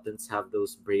the buttons have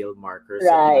those braille markers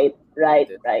that right, read right,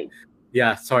 it. right.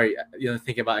 Yeah, sorry.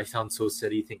 Thinking about I sound so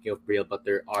silly thinking of braille, but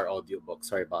there are audiobooks.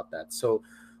 Sorry about that. So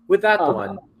with that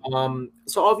Uh-huh. one,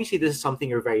 so obviously this is something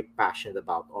you're very passionate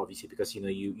about, obviously, because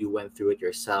you went through it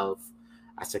yourself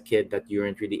as a kid that you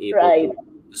weren't really able Right.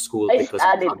 to school I because it's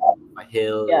studied. on top of a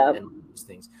hill Yeah. and all these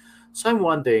things. So I'm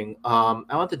wondering, I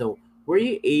want to know, were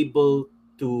you able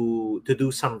to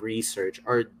do some research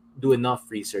or do enough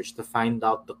research to find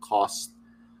out the cost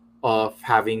of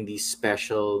having these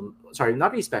special, sorry,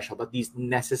 not really special, but these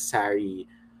necessary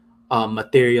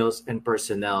materials and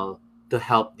personnel to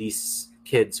help these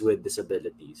kids with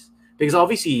disabilities? Because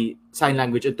obviously, sign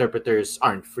language interpreters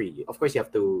aren't free. Of course, you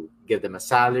have to give them a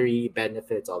salary,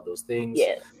 benefits, all those things.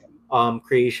 Yes.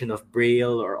 Creation of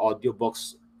braille or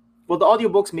audiobooks. Well, the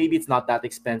audiobooks maybe it's not that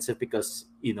expensive because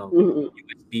Mhm.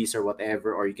 USBs or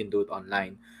whatever, or you can do it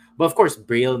online. But of course,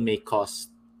 braille may cost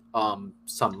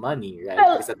some money, right?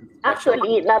 Well, Because that's a special.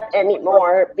 actually, not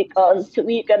anymore because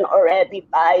we can already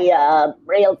buy a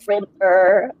Braille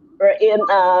printer wherein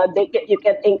you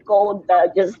can encode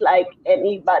just like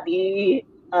anybody.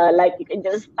 Like you can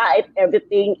just type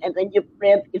everything and then you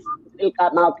print, it will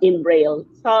come out in Braille.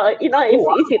 So, Oh it's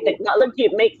easy. wow! Technology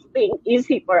makes things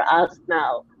easy for us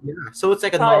now. Yeah. So it's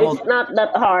like a So normal. it's not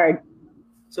that hard.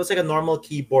 So it's like a normal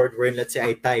keyboard wherein let's say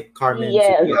I type Carmen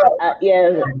Yes, Subiaga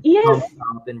yes, and it yes, comes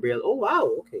out in braille. Oh wow!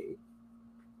 Okay.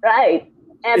 right.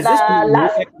 And Is this new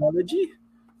last technology?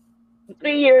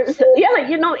 3 years, yeah,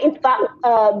 in fact,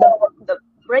 the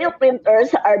braille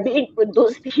printers are being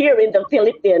produced here in the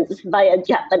Philippines by a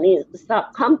Japanese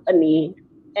company,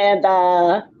 and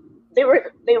they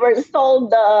were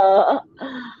sold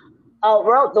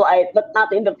worldwide, but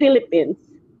not in the Philippines.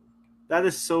 That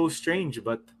is so strange,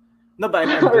 but no, but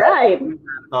I'm glad to Right. see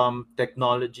that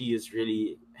technology is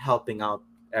really helping out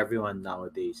everyone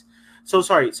nowadays. So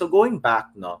sorry. So going back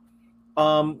now,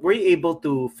 were you able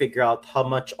to figure out how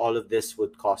much all of this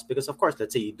would cost? Because of course,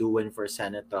 let's say you do win for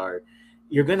senator,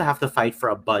 you're gonna have to fight for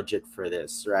a budget for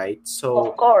this, right? Of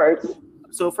So course,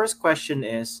 first question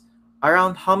is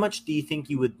around how much do you think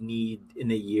you would need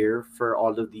in a year for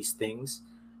all of these things?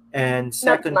 And not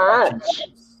second question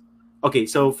much. is, okay,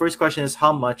 so first question is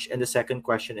how much, and the second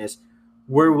question is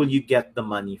where will you get the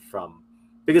money from?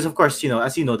 Because of course,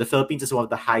 as you know, the Philippines is one of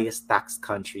the highest tax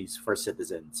countries for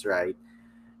citizens, right?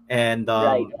 And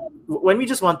Right. when we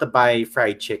just want to buy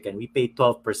fried chicken, we pay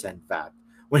 12% VAT.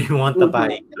 When we want to Hmm.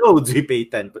 buy clothes, we pay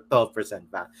 12%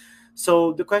 VAT.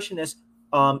 So the question is,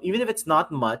 even if it's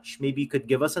not much, maybe you could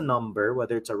give us a number,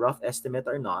 whether it's a rough estimate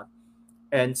or not.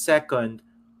 And second,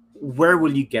 where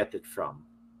will you get it from?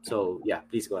 So yeah,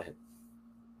 please go ahead.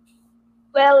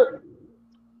 Well,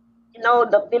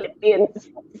 the Philippines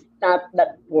is not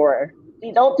that poor.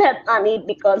 We don't have money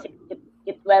because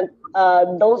it went,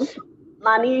 those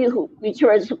money which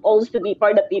were supposed to be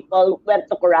for the people went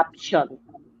to corruption.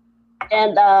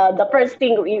 And the first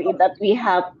thing really that we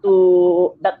have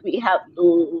to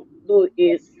do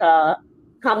is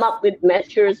come up with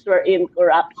measures wherein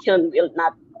corruption will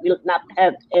not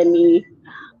have any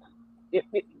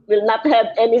will not have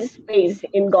any space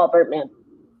in government.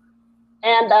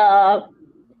 And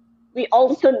we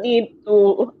also need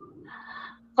to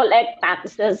collect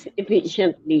taxes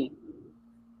efficiently.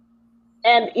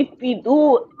 And if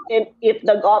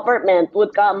the government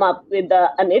would come up with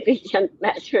an efficient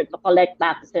measure to collect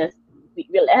taxes, we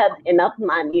will have enough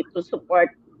money to support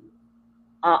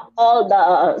all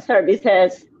the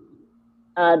services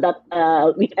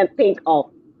that we can think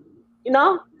of. You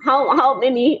know how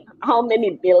many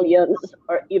billions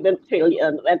or even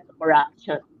trillion went to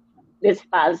corruption this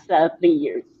past 3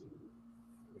 years.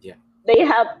 Yeah. They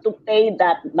have to pay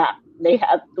that back. They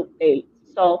have to pay.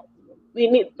 So we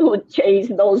need to chase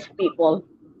those people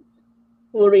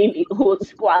who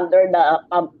squander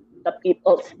the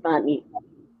people's money.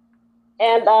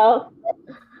 And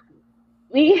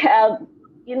we have,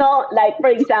 like for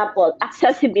example,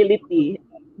 accessibility.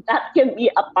 That can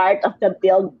be a part of the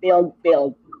build,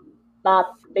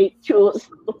 but they choose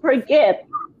to forget.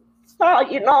 So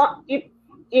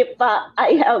if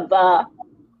I have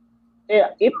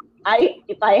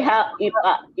if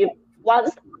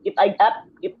once if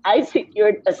I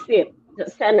secured a seat in the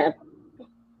Senate,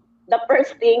 the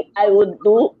first thing I would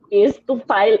do is to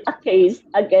file a case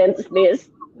against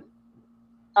this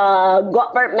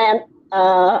government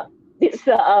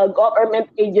government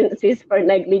agencies for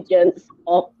negligence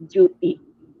of duty.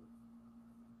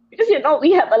 Because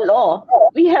we have a law,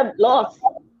 we have laws,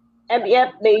 and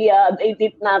yet they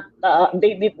did not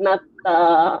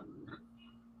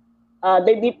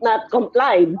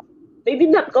comply. They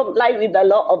did not comply with the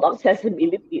law of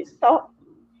accessibility. So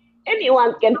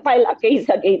anyone can file a case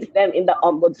against them in the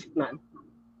ombudsman.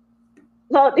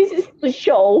 So this is to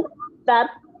show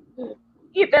that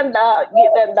given the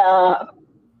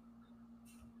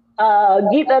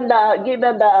given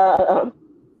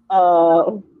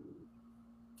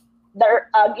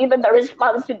the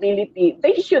responsibility,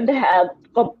 they should have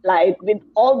complied with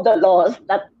all the laws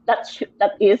that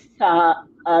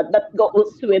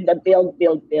goes with the build.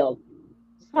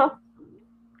 So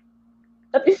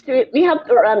that is we have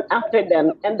to run after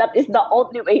them, and that is the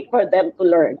only way for them to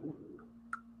learn.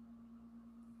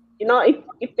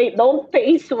 If they don't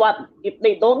face what they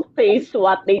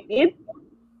did,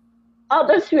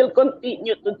 others will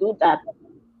continue to do that.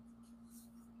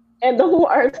 And who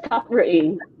are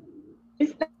suffering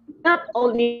is not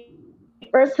only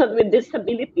person with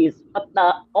disabilities, but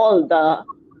all the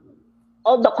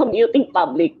commuting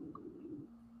public.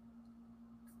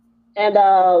 And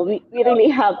we really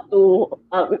have to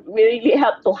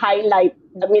highlight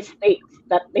the mistakes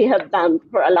that they have done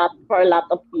for a lot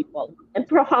of people. And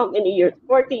for how many years?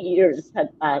 40 years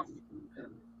had passed,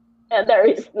 and there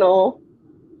is no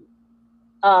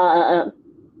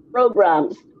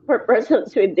programs for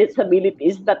persons with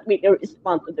disabilities that really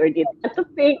respond to their needs. And to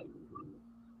think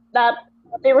that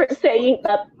they were saying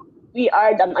that we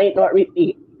are the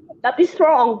minority, that is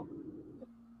wrong.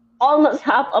 Almost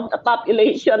half of the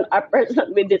population are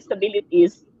persons with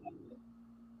disabilities.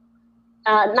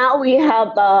 Now we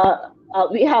have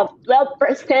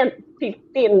 12%,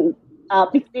 15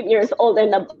 years old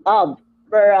and above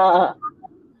were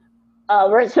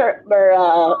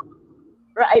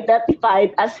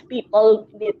identified as people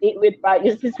living with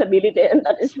various disability, and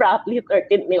that is roughly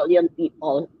 13 million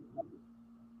people.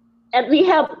 And we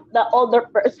have the older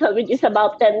person, which is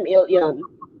about 10 million.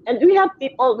 And we have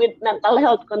people with mental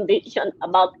health condition,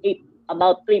 about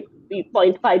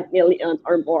 3.5 million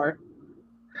or more.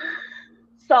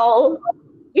 So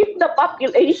if the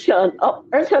population of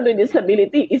persons with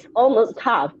disability is almost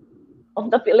half of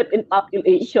the Philippine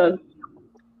population,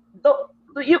 do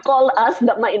you call us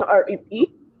the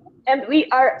minority? And we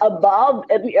are above,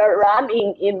 and we are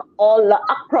running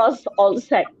across all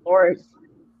sectors.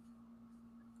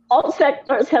 All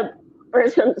sectors have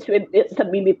persons with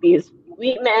disabilities.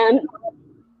 Women,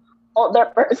 older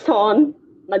person,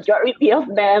 majority of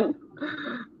them,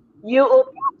 youth,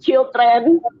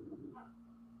 children,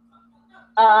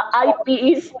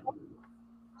 IPs,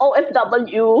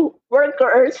 OFW,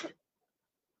 workers.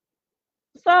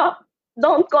 So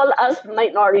don't call us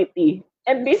minority.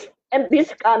 And this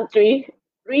country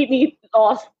really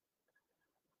lost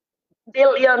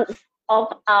billions of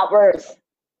hours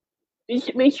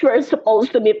which were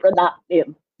supposed to be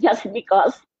productive, just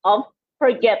because of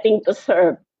forgetting to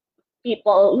serve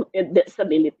people with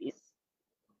disabilities.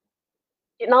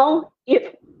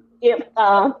 If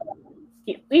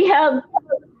we have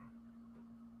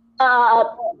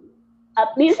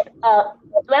at least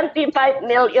 25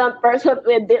 million persons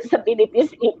with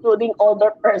disabilities, including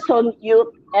older person,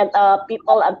 youth, and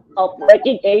people of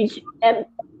working age, and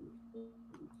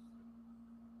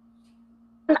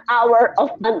 1 hour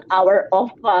of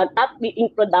not being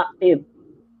productive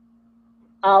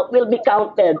will be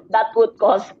counted. That would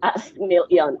cost us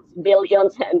millions,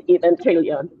 billions, and even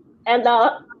trillions. And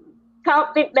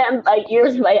counting them by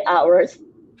years, by hours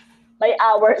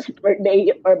per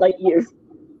day, or by years,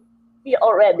 we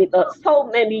already lost so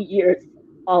many years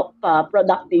of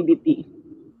productivity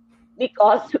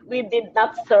because we did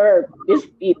not serve these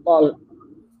people.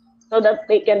 so that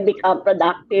they can become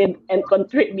productive and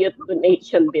contribute to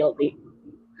nation building.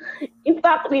 In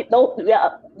fact, they don't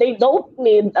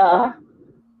need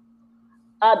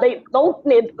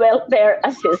welfare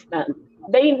assistance.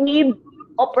 They need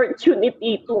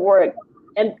opportunity to work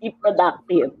and be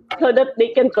productive so that they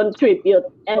can contribute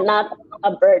and not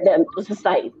a burden to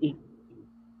society.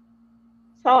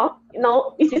 So,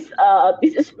 this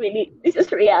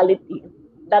is reality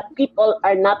that people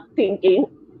are not thinking.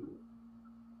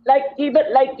 Like,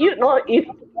 even like, if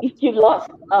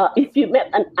you met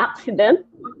an accident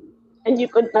and you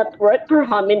could not work for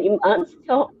how many months,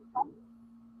 so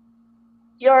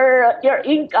your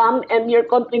income and your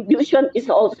contribution is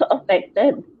also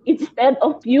affected. Instead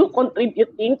of you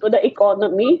contributing to the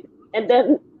economy, and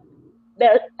then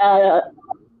there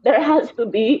has to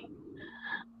be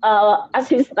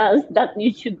assistance that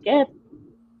you should get.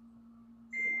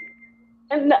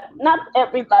 And not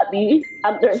everybody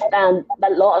understands the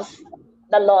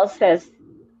losses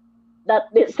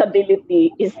that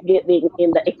disability is giving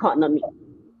in the economy.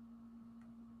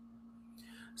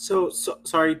 So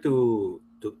sorry to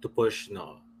push,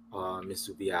 Miss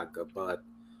Subiaga, but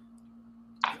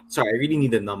sorry, I really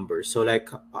need a number. So like,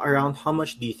 around how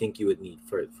much do you think you would need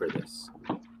for this?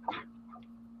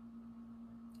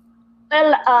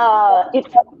 Well,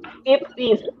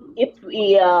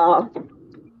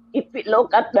 if we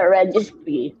look at the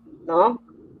registry, no,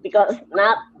 because if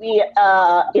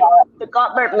the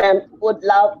government would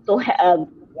love to have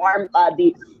warm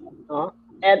bodies, no,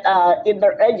 and in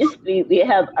the registry we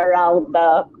have around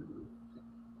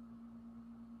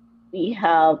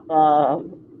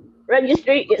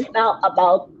registry is now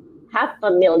about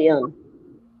 500,000.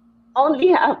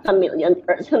 Only 500,000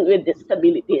 persons with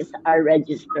disabilities are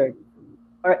registered,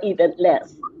 or even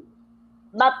less.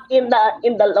 But in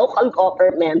the local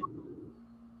government,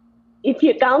 if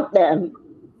you count them,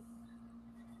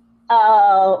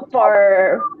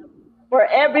 for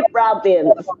every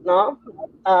province, no,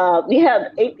 we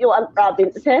have 81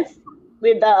 provinces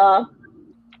with a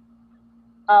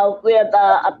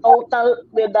total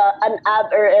with an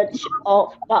average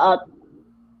of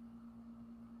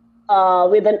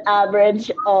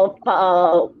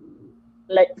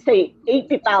let's say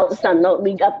 80,000. No,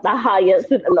 we got the highest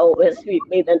to the lowest. We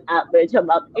made an average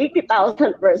about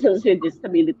 80,000 persons with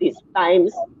disabilities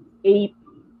times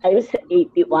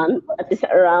 81. That is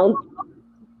around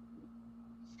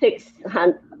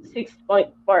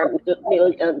 6.4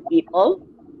 million people,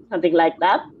 something like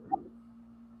that.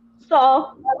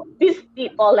 So these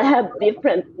people have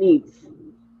different needs.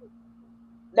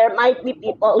 There might be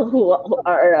people who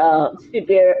are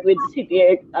severe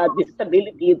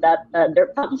disability that their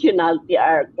functionality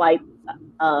are quite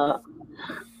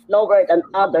lower than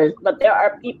others, but there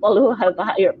are people who have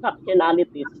higher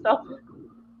functionalities. So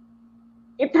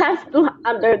it has to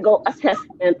undergo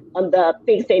assessment on the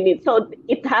things they need. So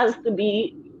it has to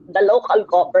be the local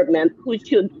government who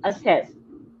should assess,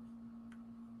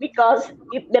 because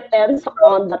it depends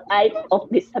on the type of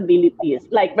disabilities.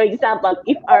 Like, for example,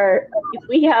 if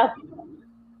we have,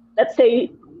 let's say,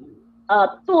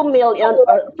 2 million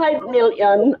or 5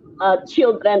 million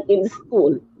children in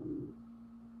school,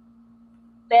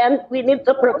 then we need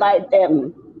to provide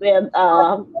them with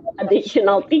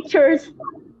additional teachers,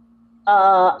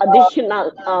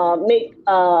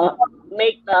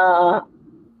 make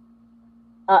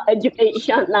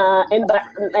education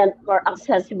environment more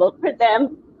accessible for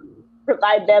them,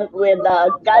 provide them with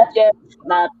gadgets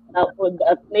that would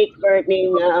make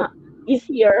learning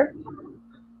easier,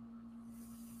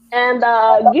 and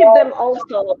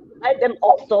provide them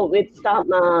also with some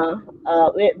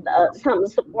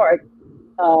support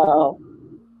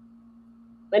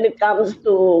when it comes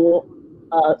to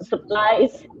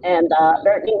supplies and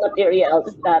learning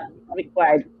materials that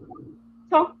required.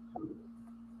 So,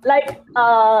 like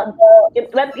in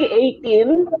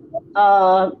 2018,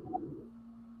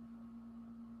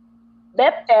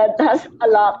 DepEd has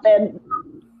allotted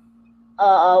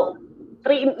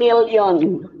 3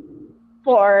 million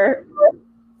for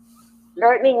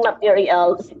learning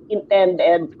materials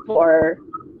intended for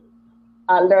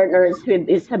learners with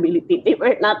disability. They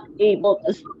were not able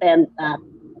to spend that.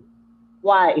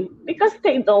 Why? Because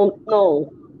they don't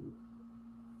know.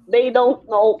 They don't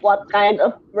know what kind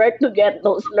of where to get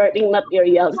those learning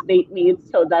materials they need,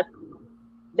 so that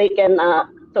they can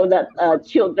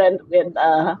children with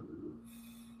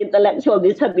intellectual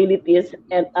disabilities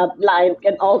and blind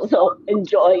can also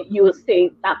enjoy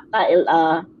using tactile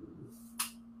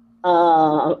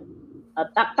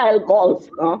balls.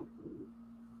 No?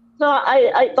 So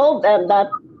I told them that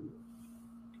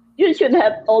you should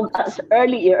have told us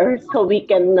earlier so we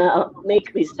can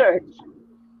make research.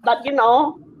 But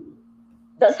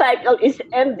the cycle is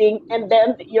ending, and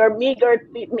then your meager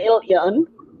 3 million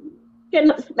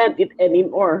cannot spend it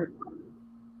anymore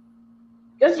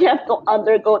because you have to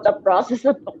undergo the process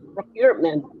of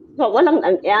procurement. So walang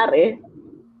nangyari.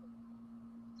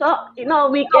 So um,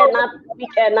 we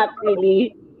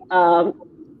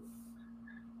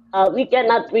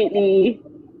cannot really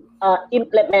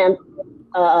implement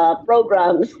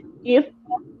programs if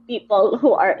people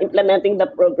who are implementing the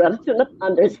program do not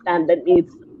understand the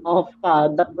needs of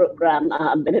the program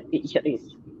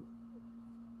beneficiaries.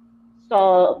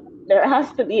 So there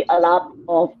has to be a lot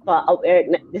of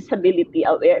awareness, disability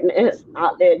awareness,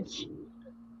 knowledge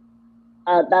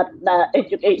that the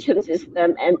education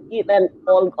system and even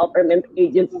all government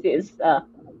agencies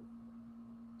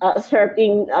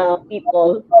serving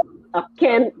people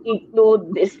can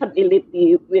include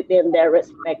disability within their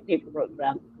respective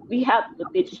program. We have to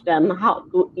teach them how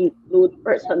to include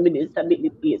persons with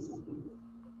disabilities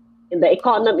in the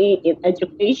economy, in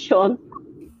education,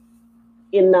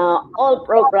 in all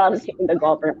programs in the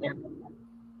government.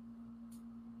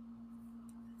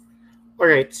 All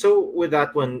right. So with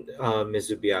that one,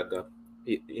 Ms. Zubiaga,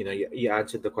 you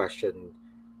answered the question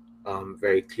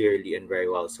very clearly and very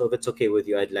well. So if it's okay with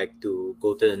you, I'd like to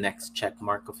go to the next check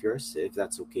mark of yours, if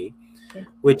that's okay, Okay.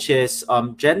 which is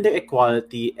gender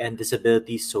equality and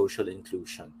disability social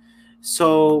inclusion.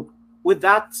 So with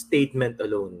that statement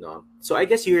alone, no, so I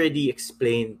guess you already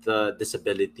explained the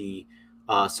disability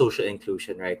social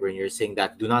inclusion, right? When you're saying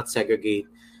that do not segregate,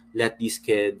 let these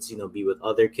kids, be with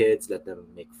other kids, let them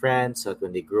make friends, so that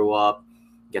when they grow up,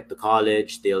 get to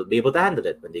college, they'll be able to handle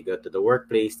it. When they go to the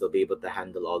workplace, they'll be able to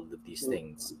handle all of these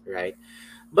things, right?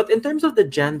 But in terms of the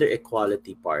gender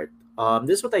equality part,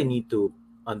 this is what I need to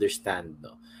understand.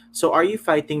 No? So, are you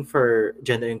fighting for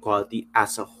gender equality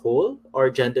as a whole, or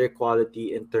gender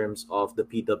equality in terms of the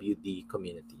PWD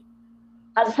community?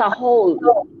 As a whole,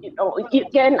 you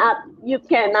cannot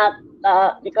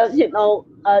because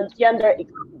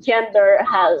gender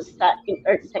has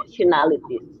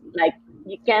intersectionalities. Like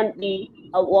you can't be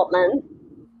a woman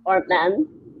or man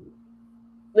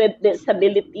with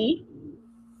disability,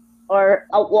 or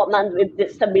a woman with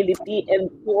disability and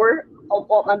poor, a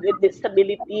woman with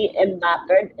disability and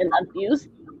battered and abused,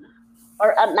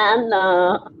 or a man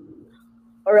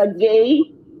or a gay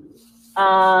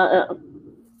uh,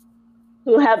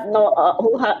 who have no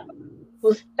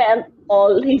who spent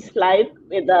all his life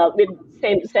with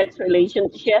same sex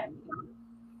relationship,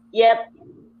 yet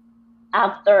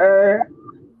after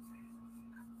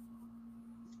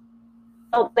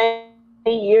so many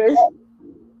years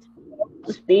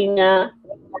being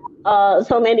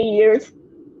so many years.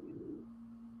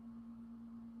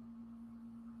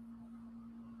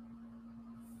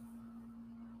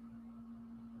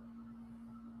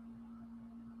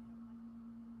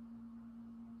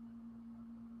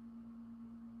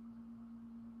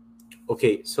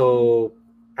 Okay, so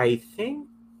I think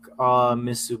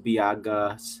Ms.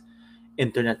 Subiaga's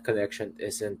internet connection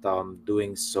isn't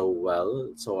doing so well.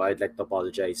 So I'd like to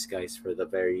apologize, guys, for the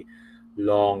very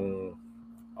long,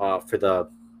 for the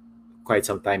quite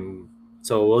some time.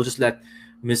 So we'll just let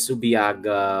Miss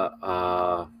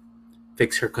Subiaga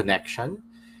fix her connection.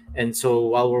 And so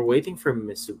while we're waiting for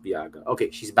Miss Subiaga,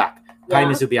 okay, she's back. Hi, Yeah.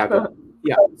 Miss Subiaga.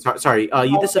 Yeah, sorry.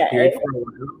 You disappeared Okay. for a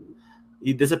while.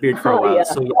 You disappeared for a Oh while. yeah.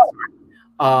 So yeah.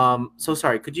 So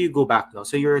sorry. Could you go back now?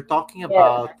 So you're talking Yes.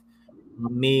 about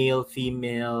male,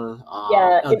 female,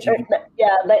 Yeah. LGBT.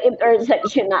 The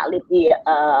intersectionality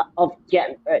of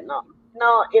gender. No.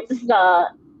 No. It's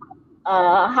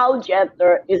how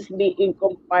gender is being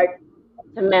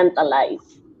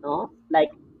compartmentalized. No.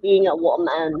 Like being a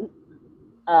woman,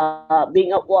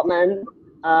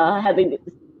 having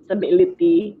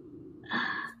disability,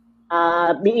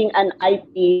 being an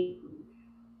IT.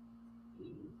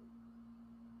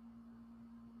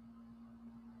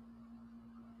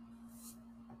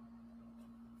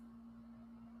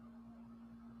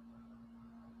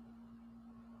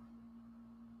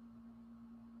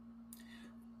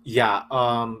 Yeah.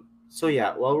 So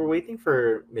yeah, while we're waiting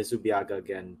for Ms. Zubiaga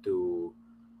again to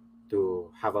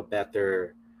have a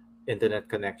better internet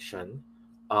connection,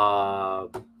 uh,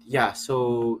 yeah.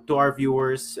 So to our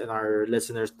viewers and our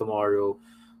listeners tomorrow,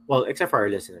 well, except for our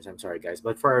listeners, I'm sorry, guys,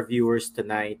 but for our viewers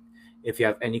tonight, if you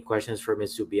have any questions for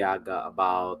Ms. Zubiaga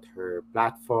about her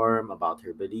platform, about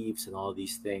her beliefs, and all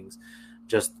these things,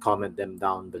 just comment them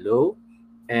down below.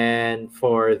 And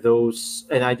for those,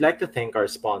 and I'd like to thank our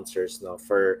sponsors now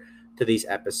for today's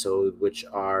episode, which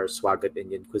are Swagat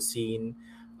Indian Cuisine,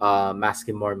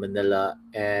 Maskimore Manila,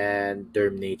 and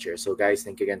Derm Nature. So, guys,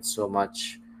 thank you again so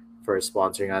much for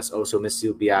sponsoring us. Also, Miss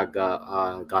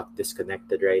Yubiaga got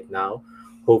disconnected right now.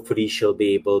 hopefully she'll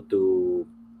be able to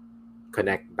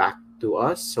connect back to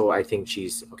us. So I think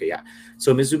she's okay. Yeah.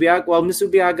 So Ms. Zubiaga, well, Ms.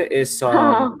 Zubiaga is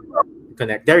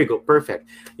connect. There you go. Perfect.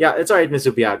 Yeah, it's all right, Ms.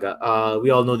 Zubiaga.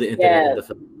 We all know the internet in Yes. the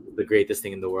Philippines is the greatest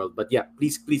thing in the world. But yeah,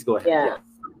 please go ahead. Yeah. Yeah.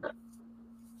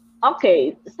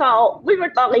 Okay. So we were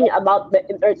talking about the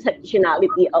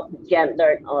intersectionality of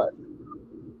gender.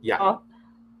 Yeah.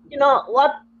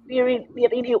 What we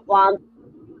really want.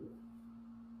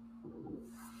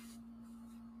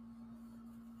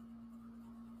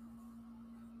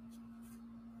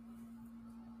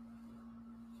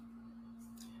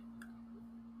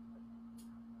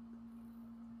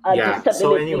 Yeah. So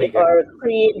Disability anyway, guys. or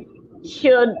creed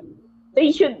should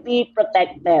they should be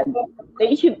protected.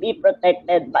 They should be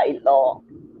protected by law,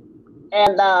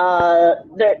 and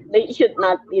they should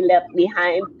not be left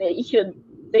behind. They should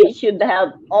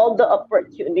have all the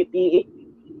opportunity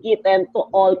given to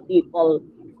all people.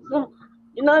 So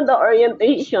the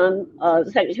orientation,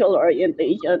 sexual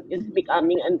orientation, is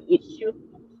becoming an issue,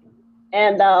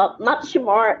 and much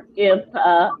more if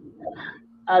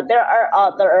there are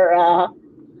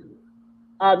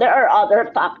other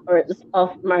factors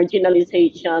of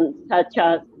marginalization such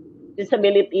as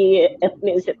disability,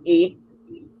 ethnicity,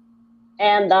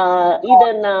 and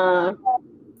even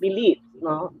beliefs.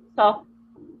 No, so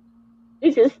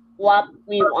this is what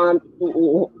we want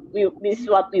to. This is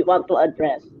what we want to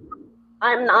address.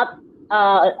 I'm not.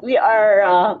 We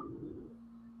are.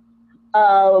 We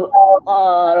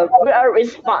are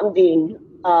responding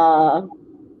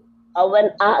when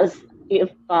asked if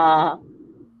what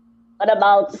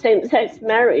about same-sex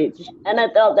marriage, and I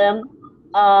tell them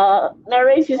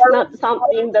marriage is not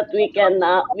something that we can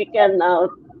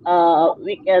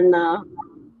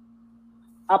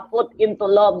put into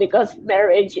law because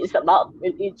marriage is about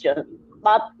religion,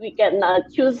 but we can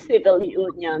choose civil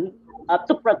union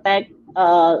to protect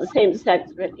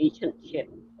same-sex relationship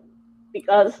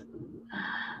because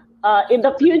in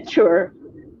the future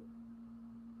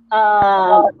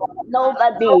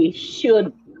nobody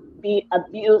should be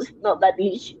abused.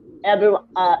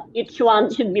 Each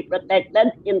one should be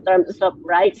protected in terms of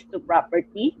rights to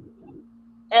property.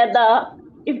 And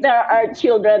if there are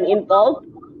children involved,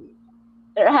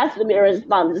 there has to be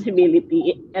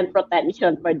responsibility and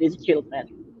protection for these children.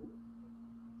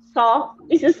 So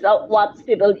this is what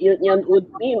civil union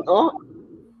would mean, no?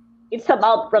 It's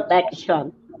about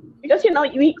protection. Because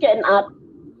we cannot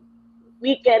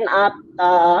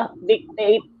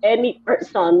dictate any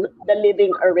person the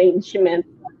living arrangement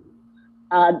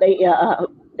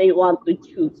they want to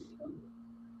choose.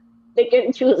 They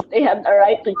can choose. They have the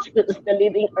right to choose the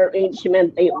living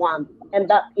arrangement they want, and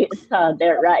that is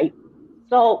their right.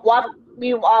 So what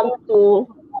we want to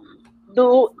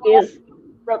do is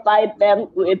provide them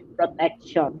with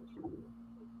protection,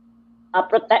 a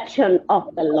protection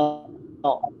of the law,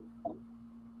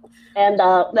 and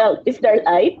it's their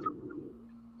right,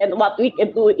 and what we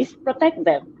can do is protect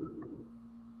them.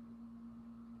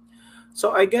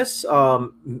 So I guess,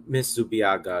 Ms.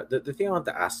 Zubiaga, the thing I want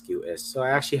to ask you is, so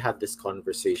I actually had this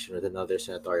conversation with another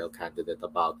senatorial candidate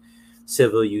about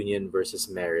civil union versus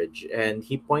marriage, and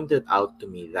he pointed out to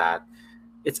me that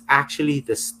it's actually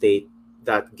the state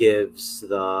that gives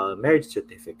the marriage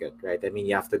certificate, right? I mean,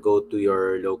 you have to go to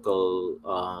your local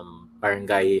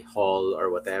barangay hall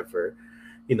or whatever.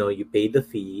 You pay the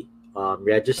fee,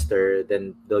 register,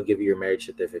 then they'll give you your marriage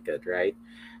certificate, right?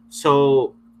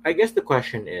 So I guess the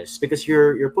question is, because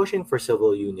you're pushing for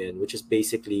civil union, which is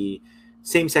basically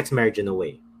same sex marriage in a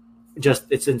way. Just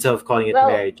it's instead of calling it Well,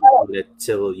 marriage, you call it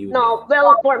civil union. no,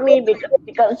 well, for me,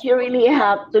 because you really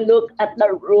have to look at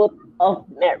the root of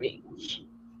marriage.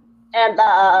 And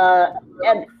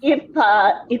if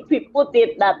we put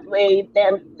it that way,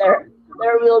 then there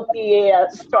will be a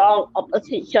strong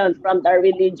opposition from the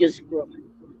religious group.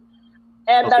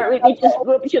 And the Okay. religious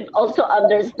group should also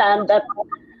understand that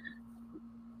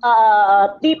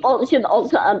people should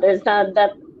also understand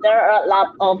that there are a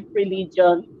lot of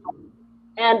religion,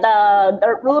 and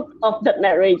the root of the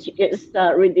marriage is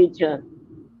religion.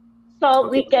 So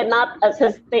we Okay. cannot, as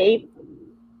a state,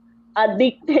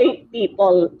 dictate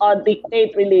people or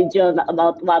dictate religion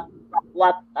about what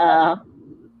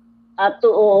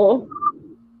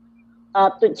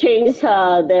to change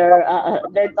their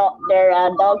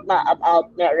dogma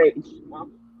about marriage. No?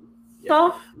 Yeah.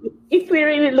 So if we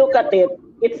really look at it,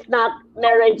 it's not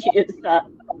marriage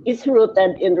is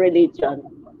rooted in religion,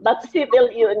 but civil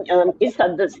union is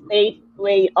the state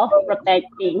way of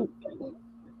protecting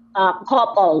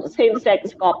couples,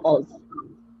 same-sex couples,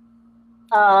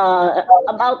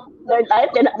 about their life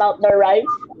and about their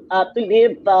rights to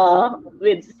live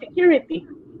with security.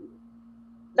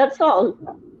 That's all.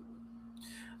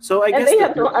 So I And guess they that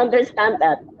have to understand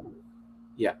that.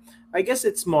 yeah, I guess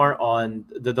it's more on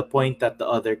the point that the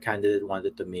other candidate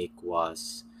wanted to make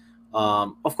was,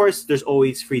 of course, there's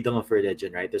always freedom of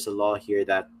religion, right? There's a law here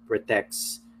that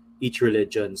protects each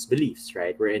religion's beliefs,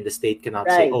 right? Wherein the state cannot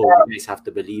say, Right. "Oh, you guys have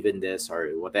to believe in this"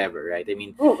 or whatever, right? I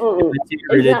mean, if Mm-mm. let's say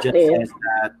a religion Exactly. says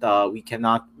that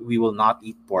we will not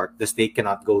eat pork, the state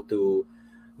cannot go to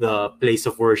the place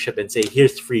of worship and say,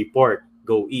 "Here's free pork,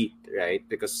 go eat," right?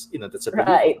 Because that's a belief.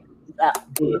 Right.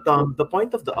 Exactly. But the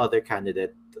point of the other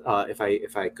candidate,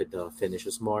 if I could finish,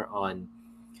 is more on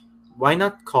why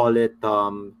not call it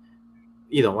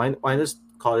why just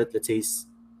call it, let's say,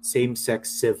 same sex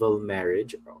civil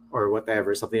marriage or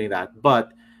whatever, something like that.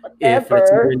 But if let's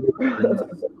say Whatever. religions,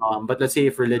 but let's say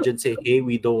if religion say, hey,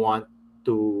 we don't want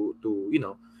to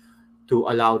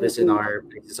allow this in Mm-mm. our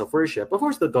places of worship, of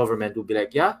course the government will be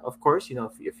like, yeah, of course,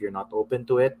 if you're not open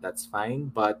to it, that's fine.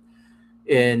 But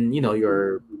in Mm-mm.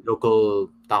 your local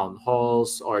town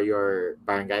halls or your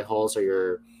barangay halls or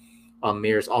your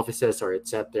mayor's offices or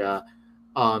etc.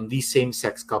 These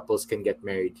same-sex couples can get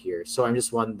married here. So I'm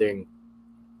just wondering,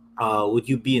 would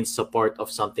you be in support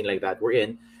of something like that? We're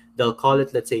in. They'll call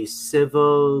it, let's say,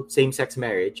 civil same-sex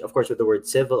marriage, of course, with the word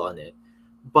civil on it.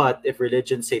 But if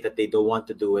religions say that they don't want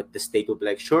to do it, the state will be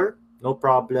like, sure, no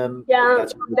problem. If Yeah,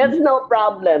 that's your that's belief. no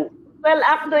problem. Well,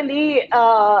 actually,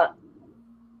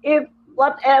 if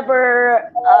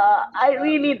whatever, I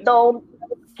really don't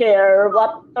care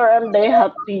what term they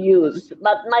have to use,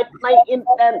 but my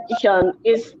intention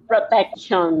is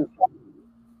protection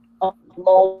of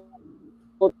both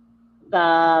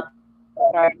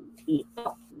parties.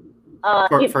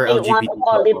 If For they want to LGBT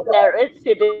call it couples. marriage,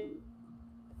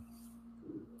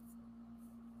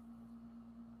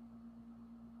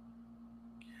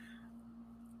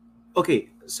 Okay,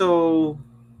 so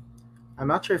I'm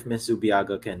not sure if Miss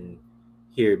Zubiaga can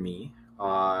hear me.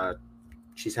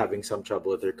 She's having some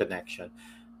trouble with her connection.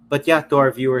 But yeah, to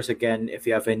our viewers again, if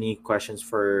you have any questions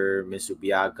for Miss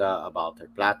Zubiaga about her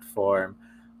platform,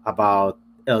 about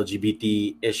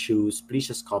LGBT issues, please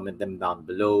just comment them down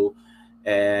below,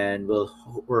 and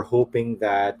we're hoping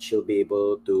that she'll be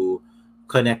able to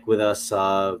connect with us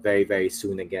very very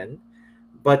soon again.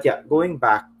 But yeah, going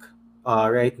back,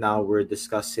 right now we're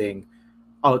discussing.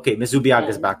 Oh, okay, Miss Zubiaga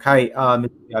is yes, back. Hi,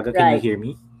 Miss Zubiaga, can you right, hear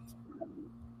me?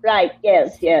 right,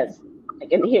 yes, yes, I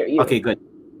can hear Okay, you. good.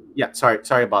 Yeah,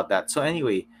 sorry about that. So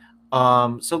anyway,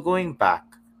 so going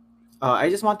back, I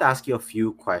just want to ask you a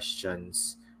few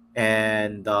questions,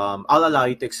 and I'll allow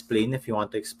you to explain if you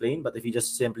want to explain. But if you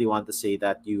just simply want to say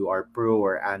that you are pro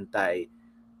or anti,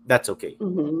 that's okay,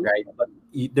 Hmm. right? But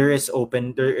there is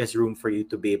room for you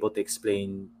to be able to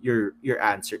explain your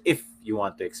answer if you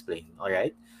want to explain. All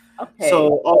right. Okay.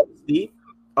 So obviously,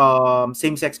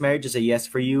 same-sex marriage is a yes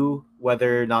for you,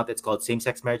 whether or not it's called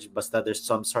same-sex marriage, but that there's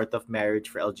some sort of marriage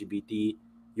for LGBT,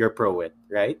 you're pro it,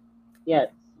 right? Yes,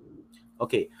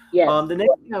 Okay. yes. The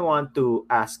next thing I want to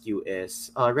ask you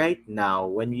is, right now,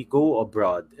 when we go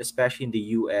abroad, especially in the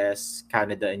U.S.,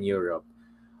 Canada, and Europe,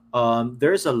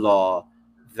 there's a law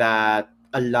that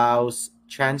allows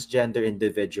transgender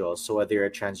individuals, so whether you're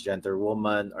a transgender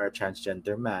woman or a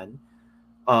transgender man,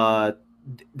 uh,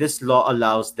 this law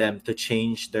allows them to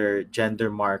change their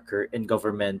gender marker in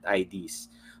government IDs.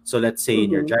 So let's say in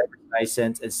your Hmm. driver's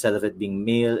license, instead of it being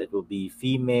male, it will be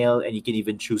female, and you can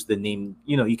even choose the name.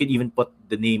 You can even put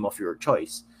the name of your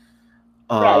choice.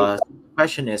 Right. The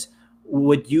question is,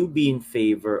 would you be in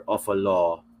favor of a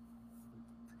law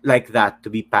like that to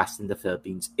be passed in the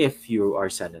Philippines if you are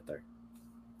senator?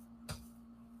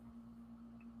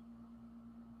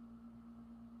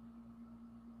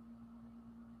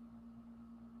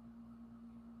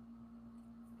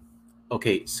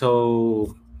 Okay,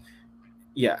 so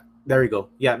yeah, there we go.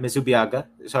 Yeah, Ms. Ubiaga,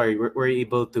 sorry, were you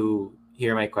able to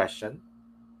hear my question?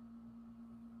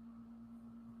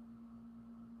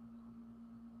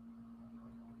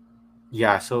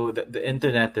 Yeah, so the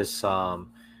internet is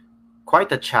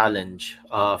quite a challenge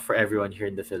for everyone here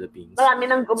in the Philippines.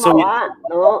 Marami nang So yeah, gumawa,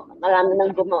 no? Marami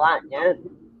nang gumawa niyan.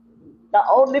 The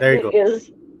only there you thing go. is,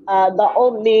 the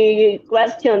only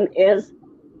question is,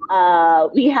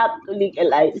 we have to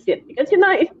legalize it. Because,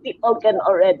 if people can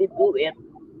already do it,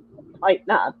 why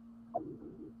not?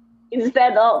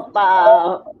 Instead of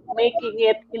making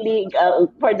it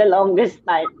illegal for the longest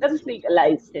time, let's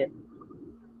legalize it.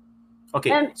 Okay,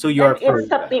 And so you are and pro it's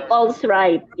the that. people's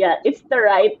right. Yeah, it's the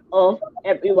right of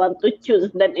everyone to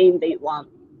choose the name they want.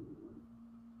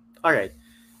 All right.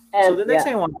 So And the next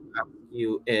yeah, thing I want to ask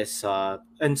you is,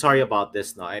 and sorry about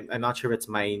this. No, I'm not sure if it's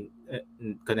my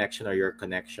connection or your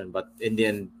connection, but in the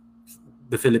end,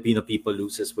 the Filipino people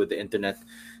loses with the internet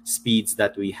speeds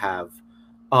that we have.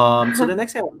 So the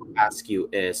next thing I want to ask you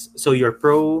is, so you're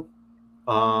pro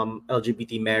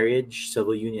LGBT marriage,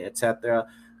 civil union, etc.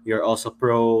 You're also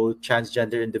pro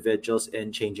transgender individuals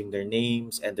in changing their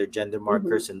names and their gender Mhm.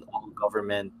 markers in all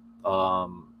government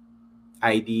um,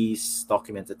 IDs,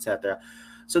 documents, etc.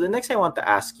 So the next thing I want to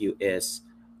ask you is,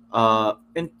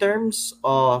 in terms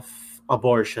of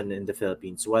abortion in the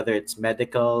Philippines, whether it's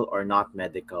medical or not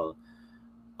medical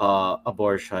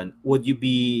abortion, would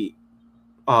you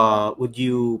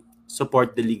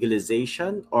support the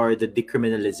legalization or the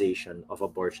decriminalization of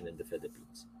abortion in the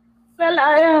Philippines? Well,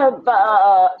 I have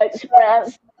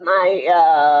expressed my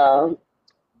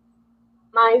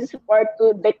support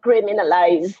to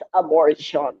decriminalize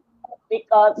abortion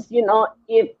because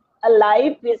if a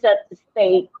life is at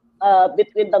stake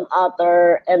between the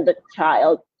mother and the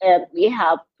child, and we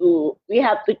have to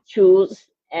choose,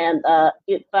 and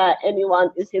if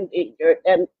anyone is in danger,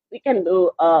 then we can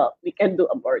do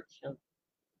abortion.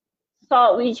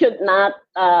 So we should not,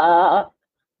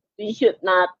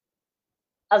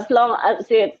 as long as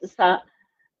it's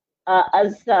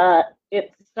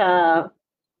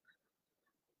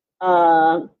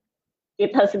uh,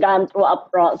 it has gone through a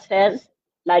process,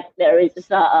 like there is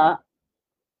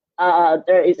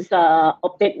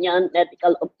opinion,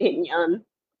 medical opinion,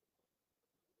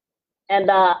 and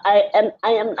I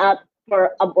am not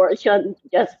for abortion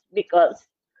just because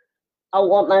a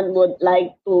woman would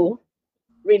like to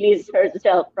release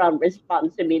herself from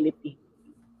responsibility,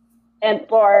 and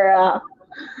for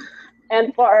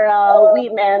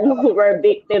women who were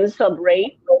victims of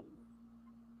rape,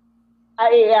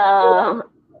 I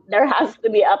there has to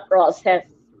be a process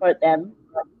for them.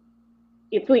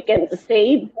 If we can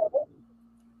save,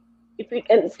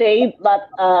 but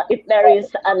if there is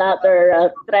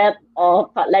another threat of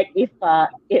like if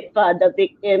the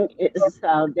victim is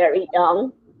very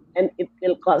young and it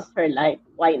will cost her life,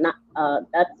 why not?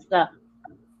 That's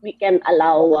We can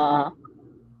allow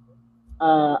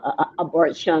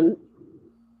abortion.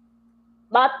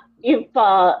 But if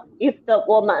the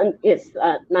woman is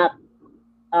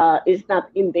not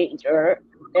in danger,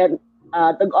 then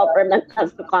the government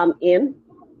has to come in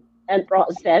and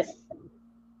process,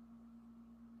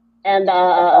 and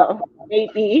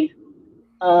maybe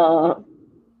uh,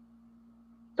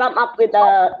 come up with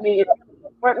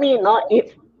for me, no,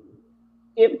 if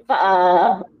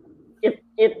uh, if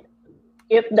if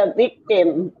if the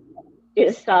victim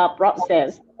is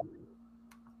processed,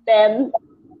 then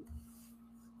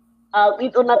we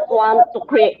do not want to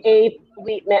create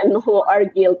women who are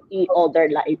guilty all their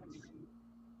lives,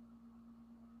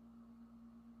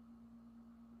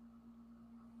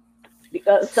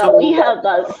 because we So,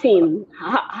 have seen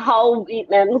how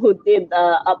women who did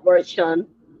abortion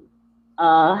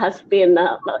has been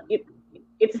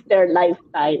it's their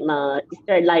lifetime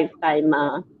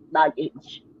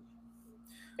baggage,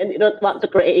 and we don't want to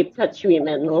create such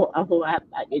women who have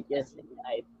baggages in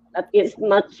life. That is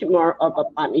much more of a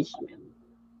punishment.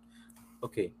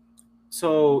 okay.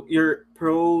 So you're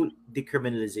pro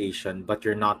decriminalization, but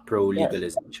you're not pro Yes.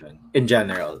 legalization in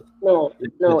general. No. The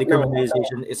No. No.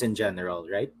 decriminalization is in general,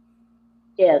 right?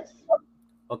 Yes.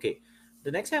 Okay.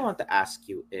 The next thing I want to ask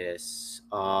you is,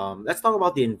 let's talk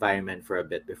about the environment for a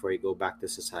bit before we go back to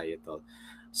societal.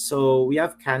 So we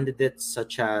have candidates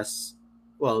such as,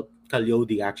 well,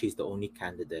 Kalyodi actually is the only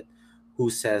candidate who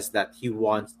says that he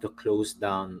wants to close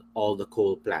down all the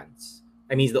coal plants.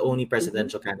 I mean, he's the only Hmm.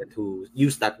 presidential candidate who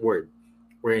used that word,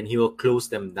 wherein he will close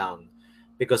them down.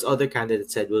 Because other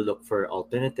candidates said we'll look for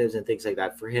alternatives and things like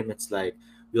that. For him, it's like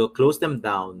we'll close them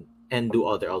down and do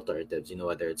other alternatives,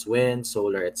 whether it's wind,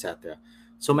 solar, etc.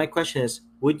 So my question is,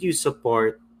 would you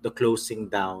support the closing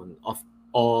down of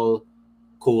all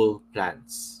coal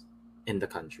plants in the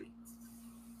country?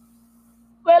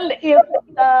 Well, if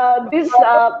these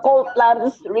coal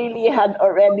plants really had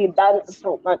already done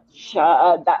so much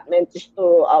damage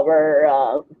to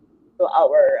our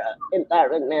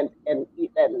environment, and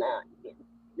even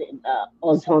in the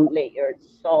ozone layers,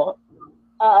 so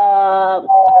uh,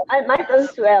 I might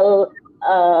as well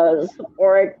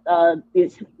support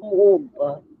this move,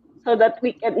 so that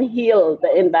we can heal the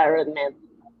environment.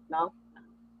 No,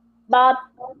 but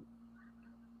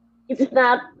it's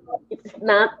not. It's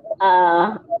not.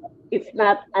 It's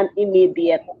not an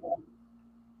immediate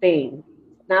thing.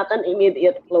 It's not an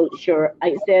immediate closure.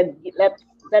 I said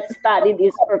let's study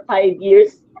this for 5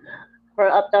 years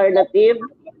for alternative,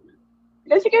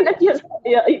 because you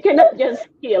cannot just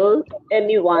kill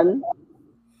anyone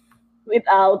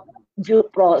without due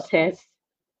process.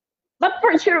 But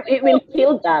for sure, we will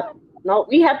kill that. No,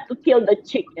 we have to kill the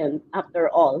chicken after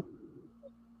all,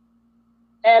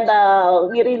 and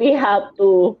we really have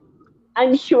to.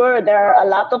 I'm sure there are a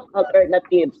lot of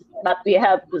alternatives, but we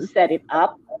have to set it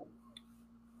up.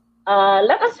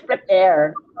 Let us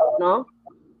prepare, no?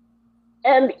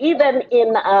 And even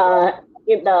in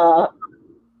the,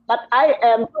 but I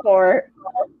am for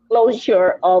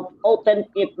closure of open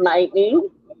pit mining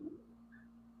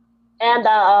and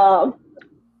uh,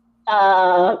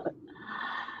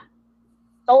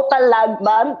 total land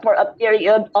ban for a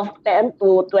period of 10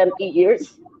 to 20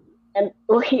 years and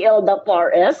to heal the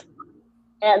forest.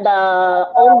 And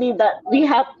only that we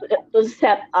have to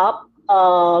set up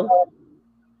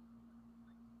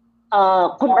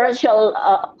commercial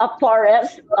a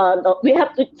forest. We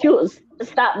have to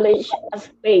establish a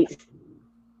space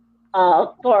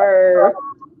for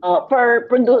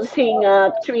producing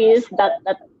trees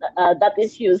that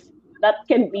is used that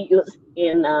can be used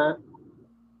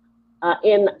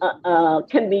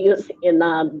can be used in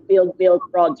a build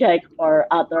project or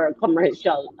other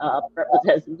commercial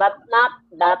purposes, but not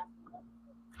that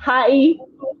high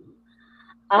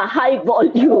high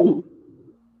volume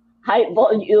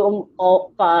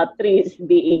of trees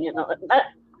being,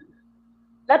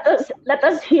 let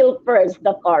us heal first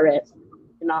the forest,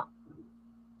 you know,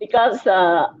 because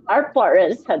our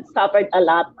forests had suffered a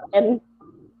lot, and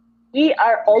we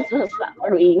are also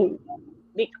suffering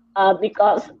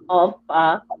because of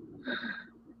the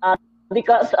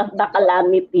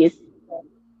calamities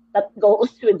that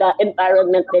goes with the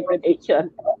environment degradation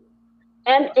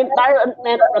and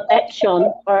environment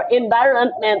protection or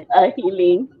environment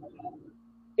healing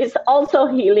is also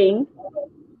healing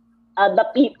the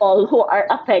people who are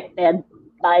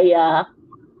by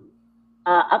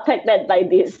affected by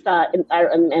this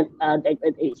environment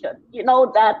degradation. You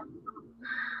know that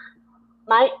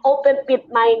my open pit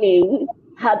mining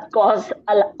had caused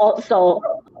also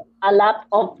a lot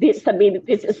of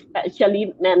disabilities,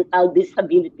 especially mental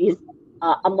disabilities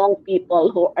among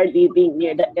people who are living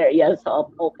near the areas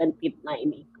of open pit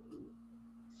mining,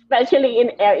 especially in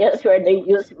areas where they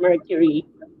use mercury.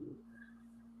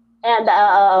 And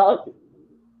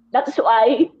that's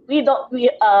why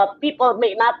people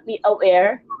may not be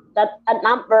aware that a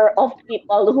number of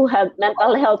people who have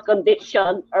mental health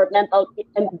condition or mental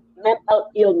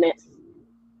illness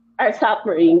are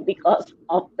suffering because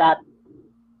of that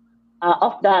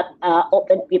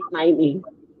open pit mining.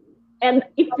 And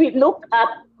if we look at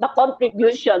the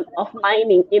contribution of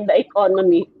mining in the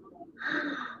economy,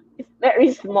 it's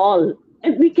very small,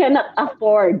 and we cannot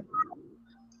afford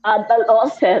the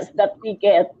losses that we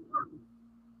get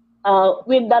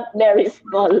with that very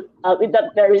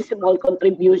small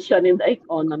contribution in the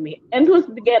economy. And who's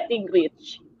getting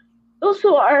rich? Those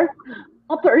who are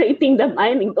operating the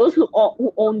mining, those who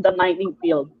own the mining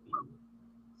field.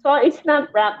 So it's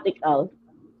not practical.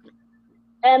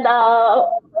 And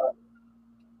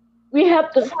we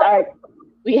have to start.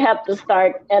 We have to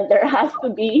start, and there has to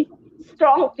be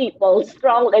strong people,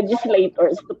 strong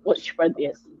legislators to push for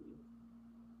this.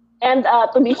 And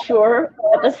to be sure,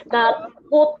 let us not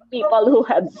put people who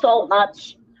have so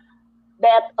much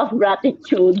debt of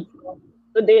gratitude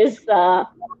to this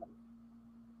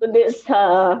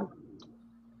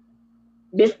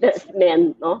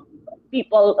businessmen, no?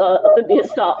 People to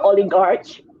this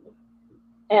oligarchs,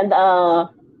 and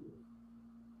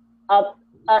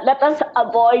let us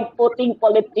avoid putting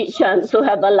politicians who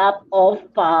have a lot of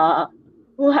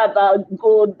who have a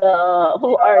good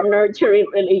who are nurturing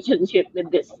relationship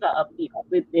with this people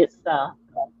with this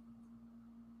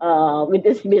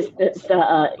business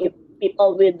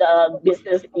people with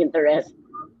business interest.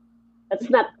 That's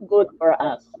not good for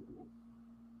us.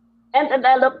 And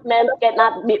development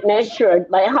cannot be measured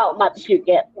by how much you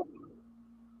get.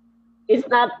 It's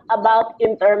not about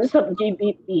in terms of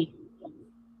GDP,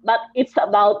 but it's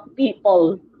about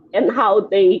people and how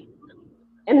they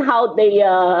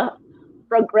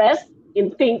progress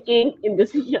in thinking, in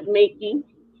decision making,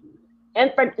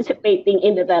 and participating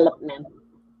in development.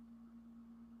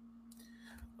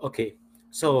 Okay.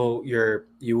 So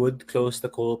you would close the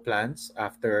coal plants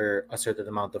after a certain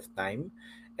amount of time,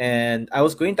 and I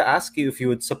was going to ask you if you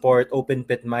would support open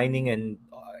pit mining, and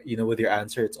with your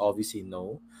answer, it's obviously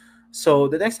no. So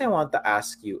the next thing I want to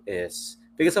ask you is,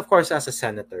 because of course, as a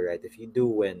senator, right, if you do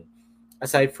win,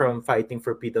 aside from fighting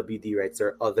for PWD rights,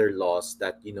 there are other laws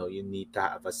that you need to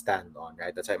have a stand on,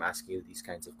 right? That's why I'm asking you these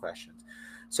kinds of questions.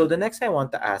 So the next thing I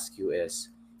want to ask you is,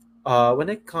 when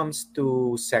it comes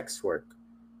to sex work,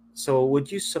 so would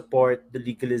you support the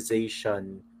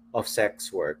legalization of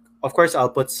sex work? Of course, I'll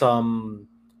put some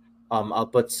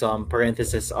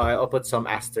parentheses, I'll put some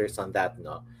asterisks on that,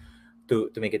 no, to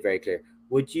make it very clear.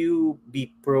 Would you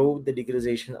be pro the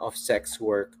legalization of sex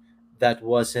work that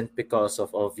wasn't because of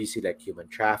obviously like human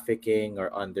trafficking or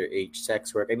underage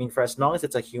sex work. I mean, for as long as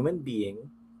it's a human being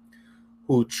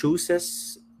who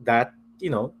chooses that, you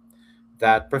know,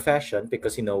 that profession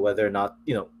because, whether or not,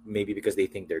 maybe because they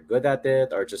think they're good at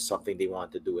it or just something they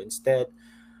want to do instead,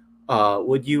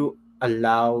 would you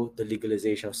allow the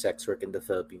legalization of sex work in the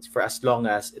Philippines for as long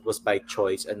as it was by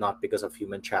choice and not because of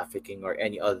human trafficking or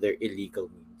any other illegal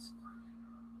means?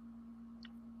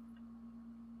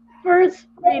 First,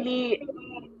 really,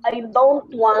 I don't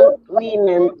want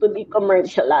women to be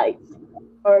commercialized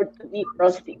or to be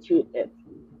prostituted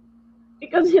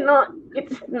because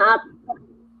it's not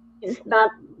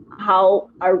how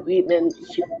our women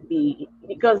should be,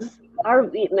 because our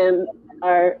women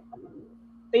are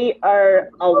they are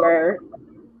our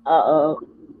uh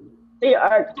they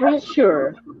are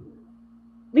treasure.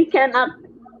 We cannot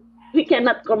we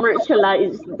cannot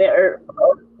commercialize their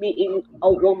being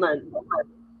a woman,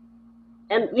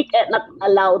 and we cannot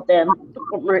allow them to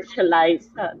commercialize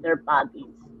their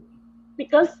bodies,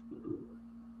 because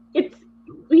it's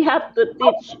we are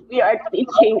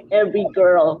teaching every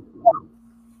girl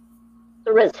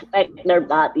to respect their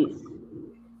bodies,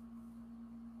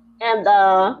 and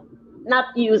not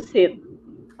use it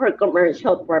for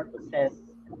commercial purposes.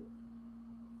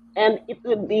 And it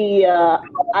would be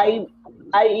I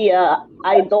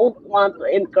don't want to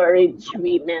encourage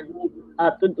women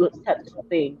to do such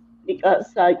things,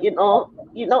 because in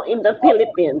the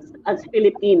Philippines, as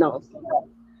Filipinos,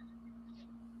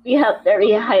 we have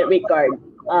very high regard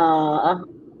uh,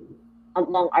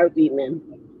 among our women,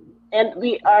 and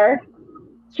we are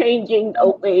changing the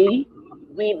way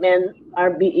women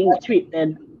are being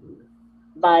treated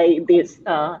by this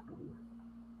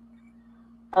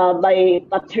by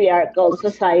patriarchal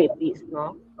societies,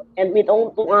 no? And we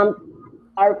don't want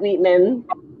our women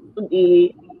to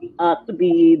be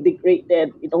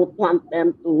degraded. We don't want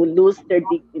them to lose their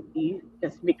dignity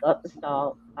just because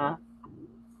of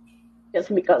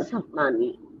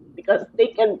money, because they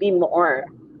can be more.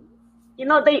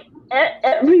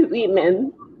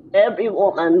 Every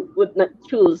woman would not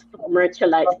choose to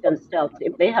commercialize themselves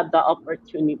if they have the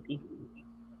opportunity.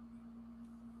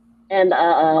 And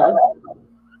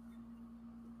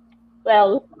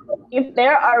well, if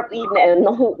there are women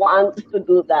who want to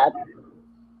do that,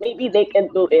 maybe they can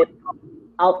do it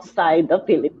outside the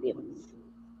Philippines,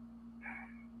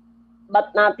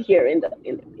 but not here in the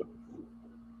Philippines,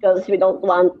 because we don't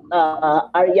want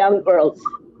our young girls.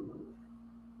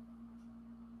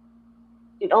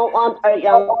 We don't want our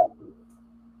young.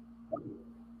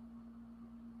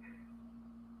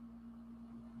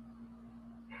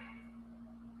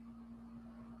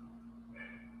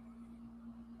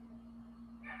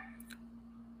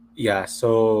 Yeah,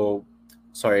 so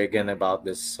sorry again about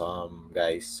this,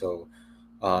 guys. So,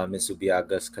 Ms.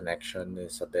 Ubiaga's connection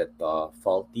is a bit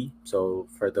faulty. So,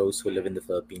 for those who live in the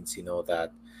Philippines, you know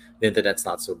that the internet's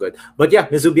not so good. But yeah,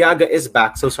 Ms. Ubiaga is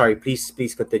back. So sorry, please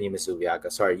continue, Ms.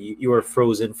 Ubiaga. Sorry, you were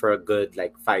frozen for a good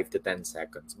like 5 to 10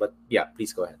 seconds. But yeah,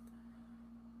 please go ahead.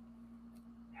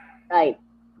 Right.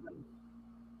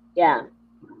 Yeah.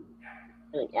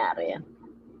 Ano nangyari yan?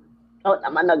 Ikaw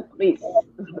naman nag-freeze.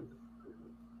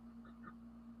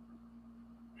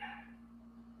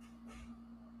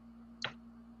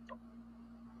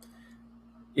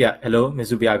 Yeah, hello,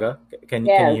 Ms. Ubiaga. Can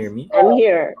you Yes, hear me? I'm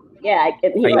here. Yeah, I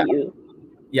can hear Yeah, you.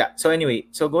 yeah. So anyway,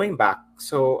 so going back,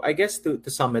 so I guess to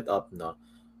sum it up, no,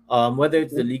 whether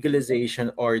it's the Mhm.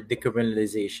 legalization or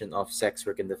decriminalization of sex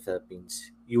work in the Philippines,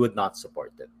 you would not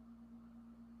support it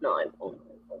No, I won't.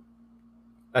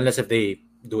 unless if they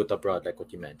do it abroad, like what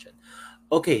you mentioned.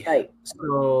 Okay, Right.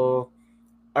 so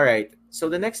all right. So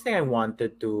the next thing I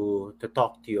wanted to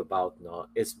talk to you about, no,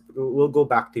 is we'll go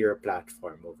back to your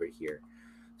platform over here.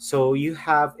 So you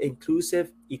have inclusive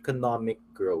economic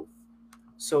growth.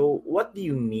 So what do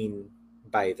you mean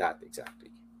by that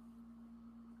exactly?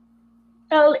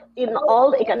 Well, in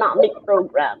all economic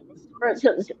programs,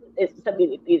 persons with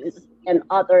disabilities and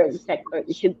other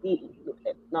sectors should be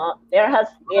included. No, there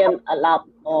has been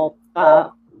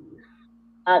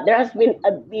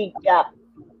a big gap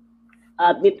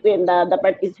between the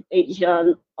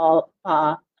participation of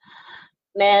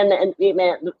men and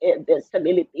women with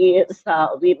disabilities,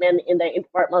 women in the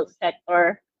informal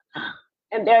sector,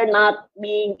 and they're not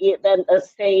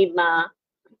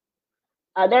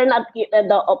given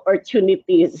the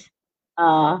opportunities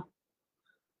uh,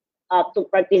 to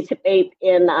participate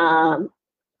in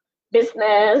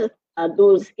business,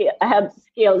 have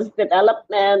skills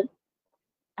development,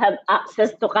 have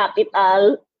access to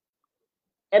capital,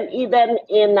 and even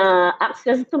in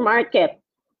access to market.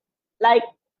 Like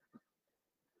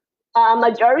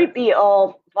majority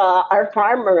of our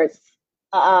farmers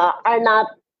are not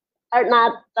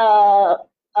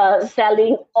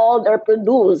selling all their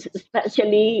produce,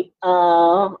 especially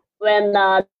when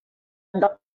the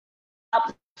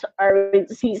crops are in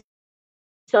season,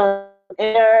 and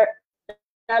there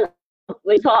are a lot of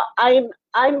waste. So I'm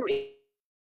really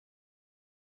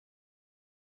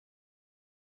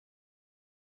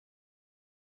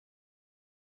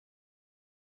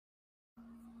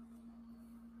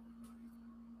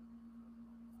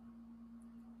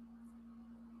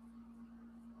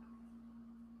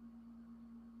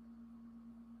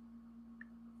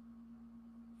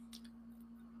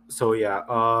So yeah,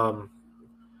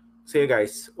 so yeah,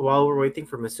 guys, while we're waiting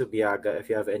for Miss Subiaga, if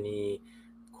you have any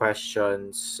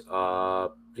questions,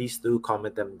 please do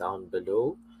comment them down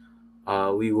below.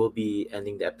 We will be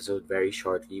ending the episode very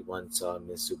shortly once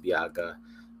Miss Subiaga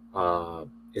uh,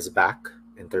 is back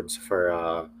in terms of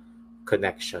her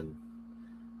connection.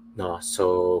 No,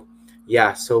 so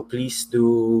yeah, so please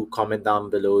do comment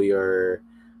down below your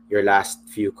last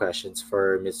few questions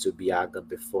for Miss Subiaga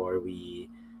before we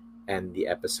end the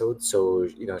episode. So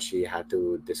she had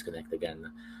to disconnect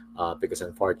again because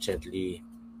unfortunately,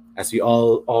 as we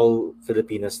all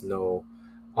Filipinos know,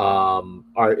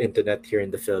 our internet here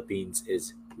in the Philippines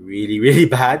is really really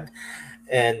bad.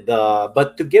 And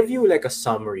but to give you like a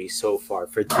summary so far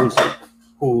for those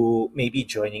who may be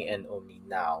joining in only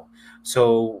now.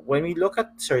 So when we look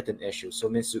at certain issues, so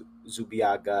Ms.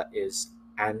 Zubiaga is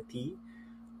anti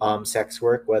sex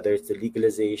work, whether it's the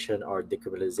legalization or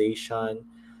decriminalization.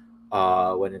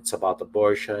 When it's about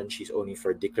abortion, she's only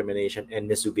for decrimination, and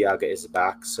Ms. Zubiaga is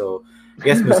back. So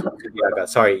yes, Ms. Zubiaga.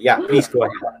 Sorry, yeah, please go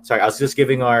ahead. Sorry, I was just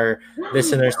giving our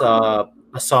listeners a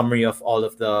summary of all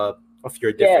of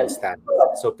your different yes. stands.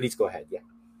 So please go ahead. Yeah.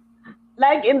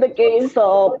 Like in the case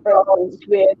of persons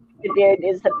with severe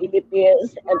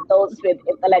disabilities and those with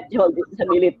intellectual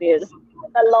disabilities,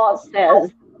 the law says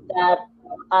that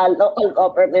local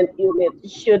government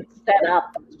units should set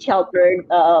up sheltered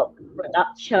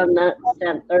production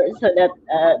centers so that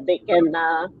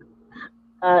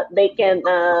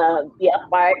be a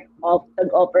part of the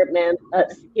government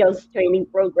skills training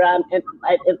program and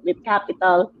provide it with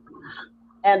capital,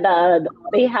 and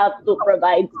they have to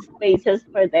provide spaces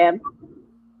for them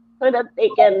so that they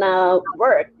can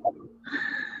work.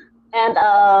 And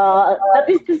that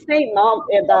is to say, no,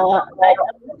 with like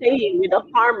I was saying, with the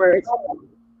farmers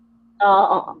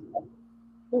uh,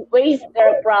 who waste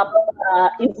their crop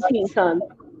in season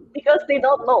because they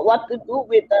don't know what to do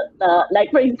with like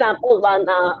for example,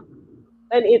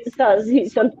 when it's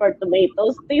season for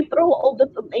tomatoes, they throw all the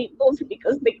tomatoes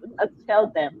because they could not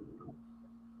sell them.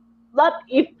 But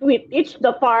if we teach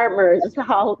the farmers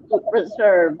how to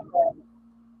preserve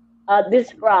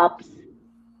these crops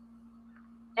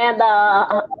and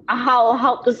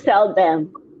how to sell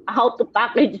them, how to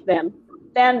package them,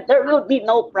 then there will be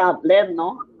no problem.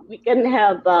 No, we can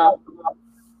have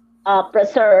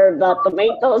preserved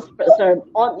tomatoes, preserved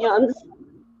onions,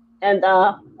 and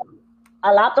a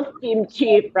lot of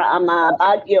kimchi from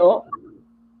Baguio.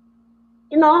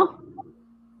 You know,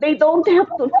 they don't have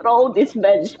to throw this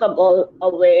vegetable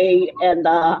away and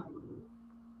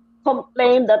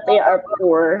complain that they are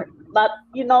poor. But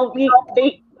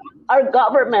our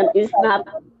government is not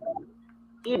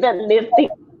even lifting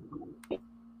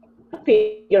a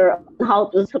figure on how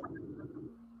to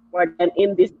support them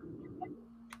in this.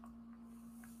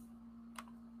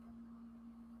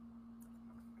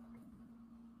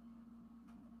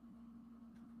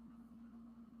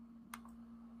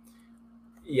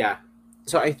 Yeah.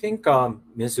 So I think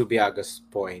Ms. Zubiaga's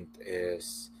point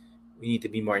is we need to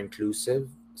be more inclusive.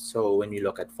 So when you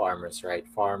look at farmers, right?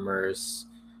 Farmers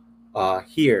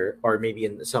here or maybe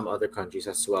in some other countries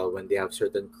as well, when they have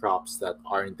certain crops that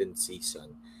aren't in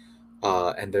season,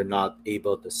 and they're not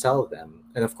able to sell them.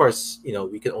 And of course,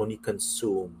 we can only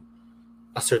consume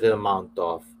a certain amount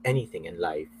of anything in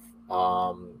life.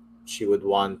 She would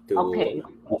want to Okay,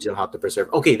 teach them how to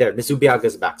preserve. Okay, there, Miss Ubiaga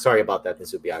is back. Sorry about that,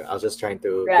 Miss Ubiaga. I was just trying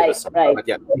to give right, us some, right. but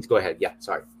yeah, please go ahead. Yeah,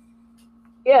 sorry.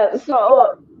 Yeah,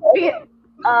 so we,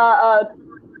 uh,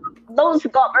 those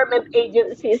government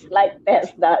agencies like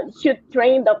TESDA should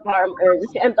train the farmers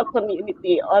and the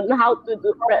community on how to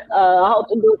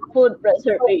do food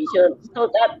preservation so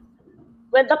that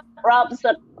when the crops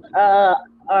uh,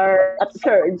 are at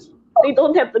surge, they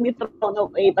don't have to be thrown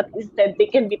away, but instead they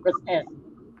can be processed.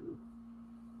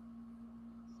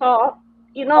 So,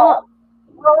 you know,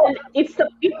 and it's a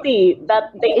pity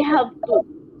that they have to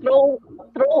throw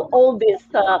throw all these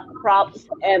crops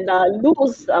and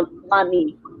lose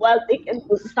money while they can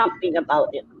do something about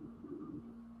it.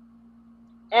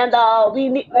 And we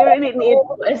really need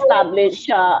to establish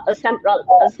a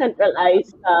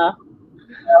centralized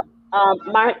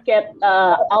market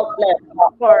outlet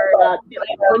for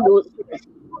dairy producers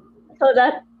so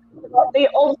that they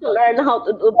also learn how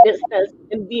to do business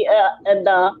and be and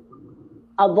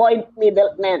avoid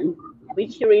middlemen,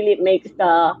 which really makes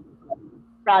the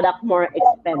product more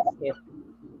expensive.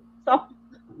 So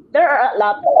there are a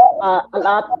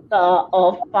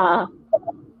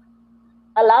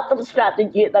lot of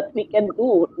strategy that we can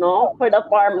do, no, for the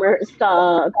farmers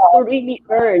to really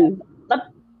earn.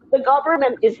 But the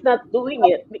government is not doing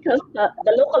it because the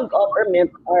local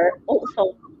government are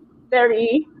also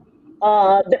very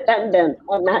dependent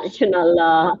on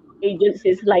national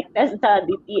agencies like TESDA,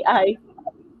 DTI.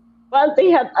 Well, they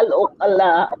have a local,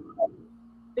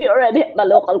 they already have a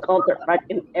local counterpart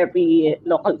in every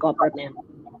local government.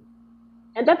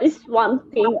 And that is one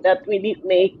thing that really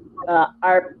make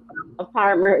our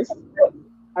farmers,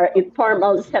 our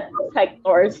informal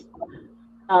sectors,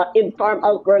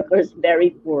 informal workers very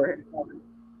poor.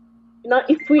 You know,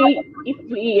 if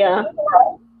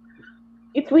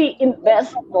we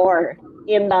invest more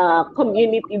in a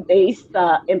community-based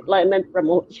employment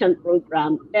promotion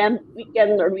program, then we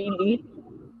can really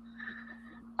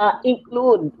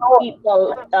include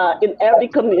people in every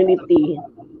community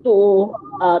to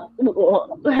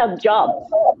have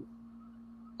jobs,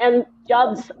 and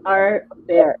jobs are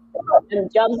there,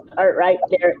 and jobs are right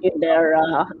there in their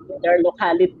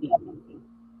locality.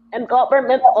 And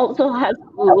government also has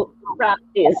to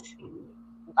practice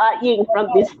buying from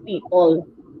these people.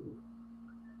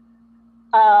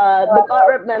 The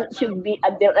government should be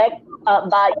a direct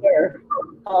buyer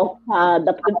of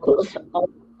the produce of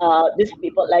these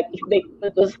people. Like if they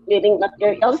produce cleaning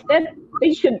materials, then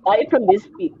they should buy from these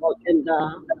people. And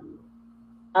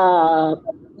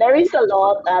there is a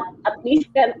law that at least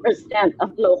 10%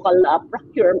 of local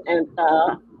procurement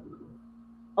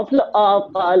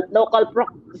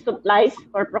supplies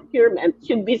for procurement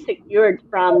should be secured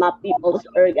from people's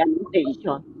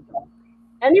organization.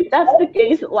 And if that's the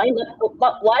case, why not?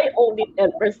 But why only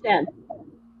 10%?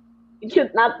 It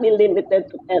should not be limited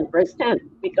to 10%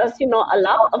 because you know a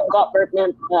lot of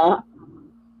government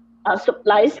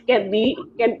supplies can be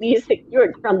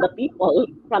secured from the people,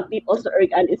 from people's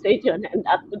organization, and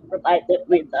that would provide them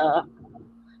with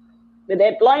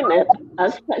employment,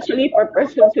 especially for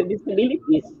persons with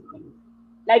disabilities,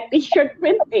 like t-shirt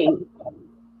printing,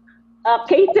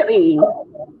 catering.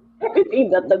 Everything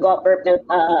that the government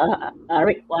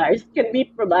requires can be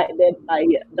provided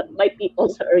by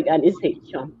people's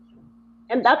organization,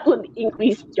 and that would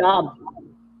increase jobs,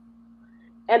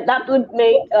 and that would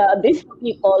make these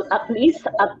people at least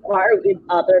at par with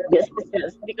other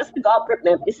businesses because the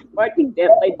government is supporting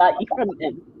them by buying from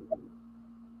them.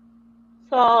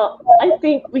 So I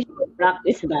think we should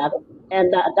practice that,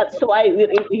 and that's why we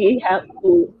really have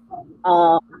to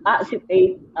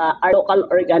capacitate our local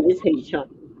organization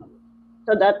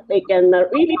so that they can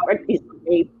really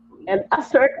participate and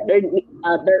assert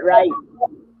their right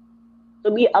to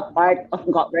be a part of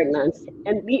governance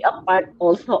and be a part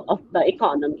also of the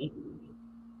economy.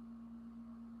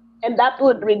 And that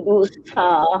would reduce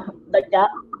the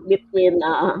gap between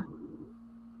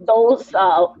those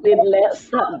with less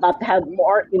but have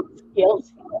more in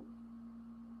skills,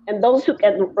 and those who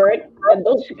can work, and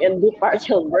those who can do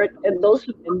partial work, and those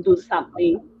who can do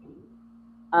something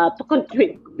to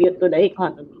contribute to the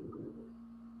economy.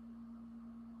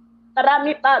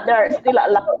 Marami pa, there are still a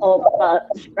lot of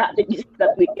strategies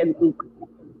that we can do.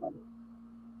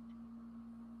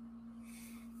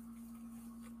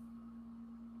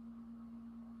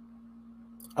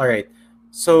 All right.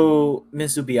 So,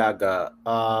 Ms. Zubiaga,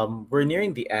 we're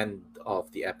nearing the end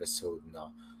of the episode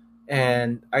now.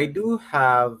 And I do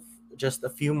have just a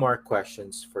few more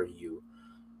questions for you.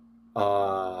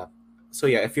 Uh, so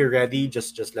yeah, if you're ready,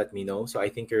 just let me know. So I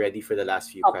think you're ready for the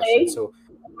last few questions. Okay? So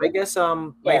I guess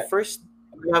my Yes. first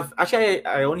I have actually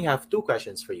I only have two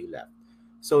questions for you left.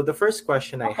 So the first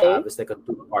question I Okay. have is like a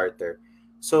two-parter.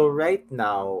 So right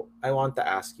now I want to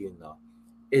ask you now,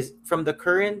 is from the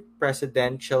current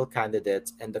presidential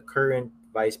candidates and the current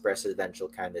vice presidential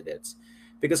candidates,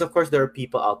 because of course there are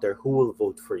people out there who will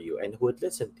vote for you and who would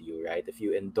listen to you, right? If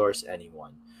you endorse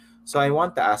anyone. So I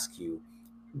want to ask you,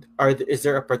 is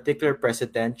there a particular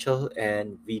presidential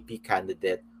and VP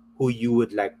candidate who you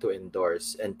would like to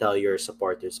endorse and tell your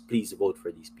supporters, please vote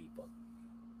for these people?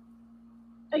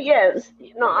 Yes,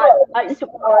 you know, I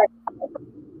support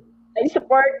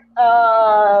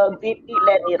VP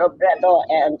Lenny Robredo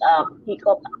and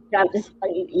Kiko Francis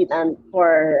Pangilinan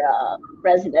for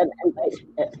president and vice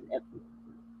president.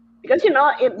 Because you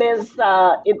know, it is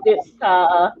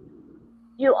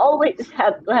you always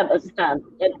have to have a stand.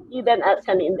 And even as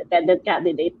an independent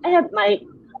candidate, I have my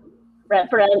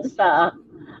preference,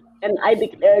 and I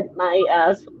declared my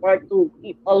support to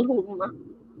people whom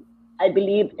I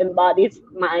believe embodies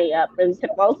my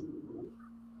principles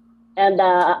and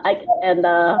my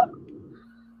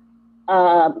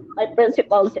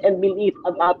principles and belief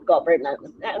about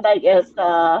governance. And I guess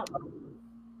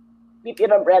VP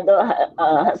Robredo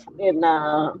has been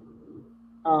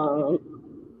um,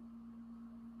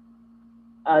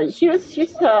 she has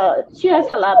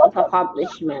a lot of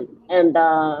accomplishment, and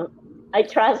I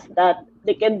trust that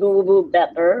they can do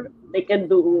better. They can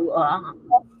do.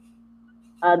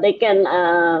 They can.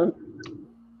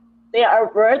 They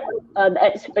are worth the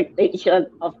expectation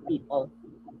of people.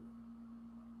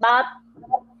 But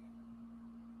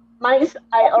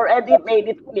I already made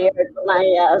it clear to my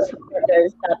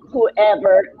supporters that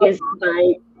whoever is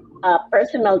my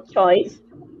personal choice,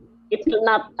 it will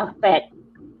not affect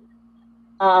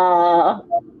uh,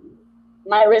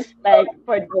 my respect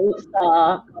for those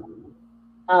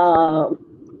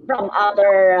from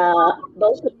other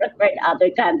those who prefer other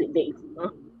candidates,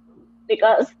 no?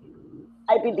 Because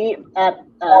I believe that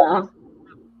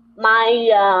my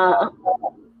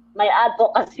my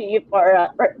advocacy for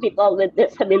people with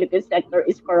disability sector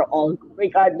is for all,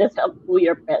 regardless of who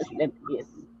your president is.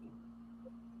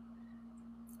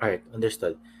 All right,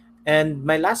 understood. And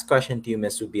my last question to you,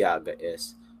 Ms. Subiaga,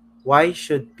 is why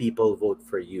should people vote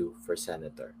for you for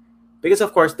senator? Because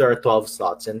of course there are 12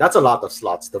 slots, and that's a lot of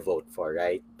slots to vote for,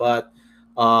 right? But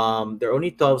there are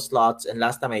only 12 slots, and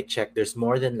last time I checked, there's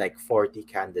more than like 40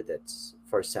 candidates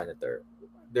for senator.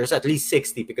 There's at least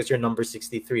 60 because you're number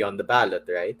 63 on the ballot,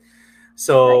 right? Right.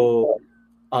 So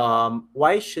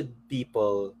why should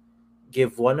people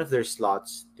give one of their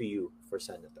slots to you for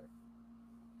senator?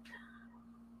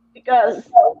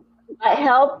 Because I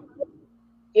help,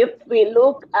 if we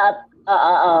look at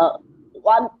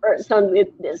one person with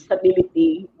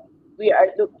disability, we are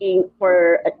looking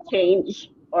for a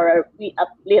change, or we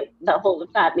uplift the whole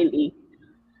family.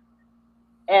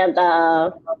 And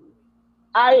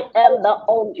I am the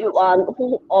only one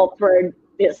who offered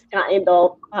this kind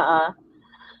of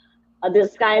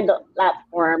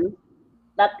platform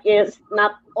that is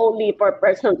not only for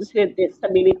persons with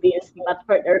disabilities, but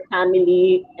for their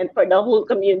family and for the whole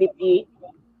community,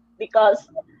 because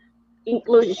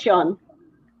inclusion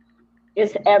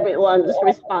is everyone's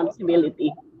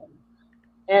responsibility.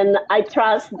 And I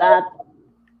trust that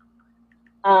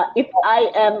if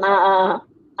I am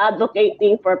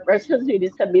advocating for persons with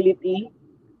disability,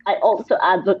 I also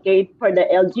advocate for the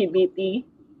LGBT,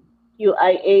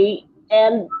 QIA,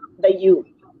 and the youth,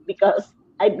 because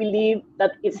I believe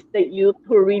that it's the youth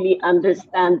who really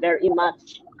understand very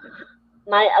much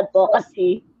my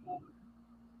advocacy,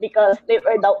 because they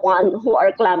were the one who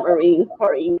are clamoring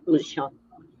for inclusion.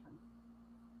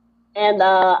 And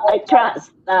I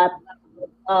trust that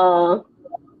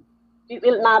we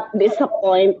will not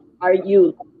disappoint our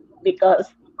youth,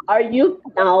 because our youth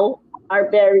now are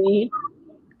very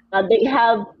they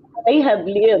have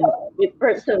lived with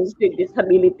persons with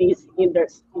disabilities in their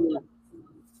school,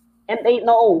 and they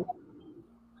know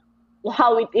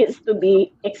how it is to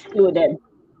be excluded.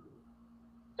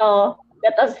 So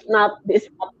let us not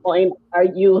disappoint our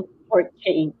youth for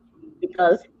change,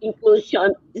 because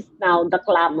inclusion is now the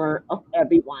clamor of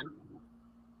everyone.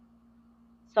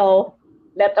 So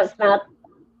let us not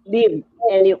leave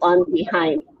anyone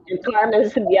behind. And Carmen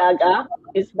Subiaga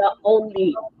is the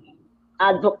only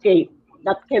advocate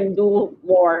that can do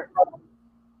more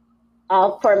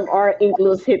for more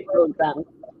inclusive programs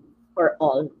for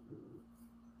all.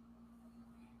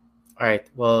 All right.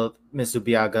 Well, Ms.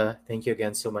 Zubiaga, thank you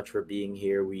again so much for being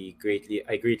here.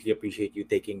 I greatly appreciate you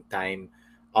taking time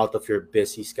out of your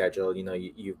busy schedule.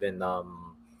 You've been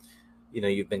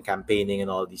you've been campaigning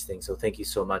and all these things. So thank you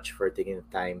so much for taking the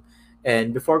time.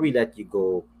 And before we let you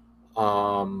go,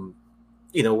 um,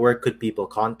 where could people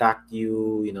contact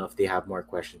you? If they have more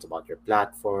questions about your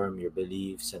platform, your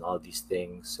beliefs, and all these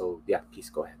things. So yeah, please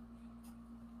go ahead.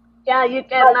 Yeah, you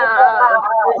can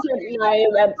visit my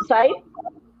website,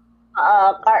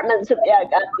 Carmen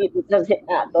Subiaga Tito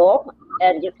Senado,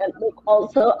 and you can look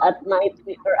also at my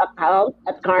Twitter account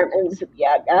at Carmen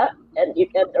Subiaga, and you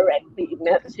can directly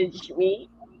message me.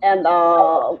 And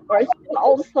of course, you can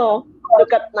also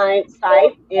look at my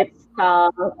site. It's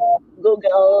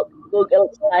Google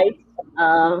site,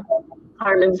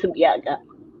 Carmen Subiaga.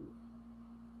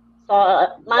 So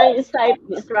my site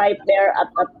is right there at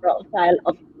the profile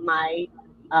of my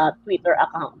Twitter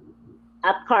account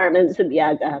at Carmen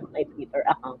Subiaga, my Twitter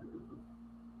account.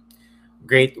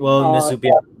 Great. Well, Ms. So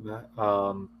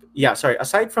Zubiaga, yeah, sorry.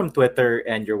 Aside from Twitter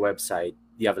and your website,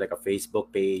 you have like a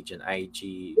Facebook page and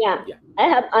IG? Yeah, Yeah. I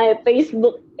have my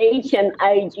Facebook page and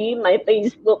IG. My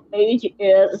Facebook page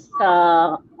is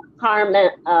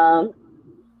Carmen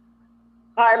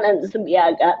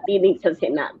Subiaga, Piling sa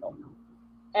Senado.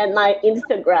 And my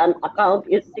Instagram account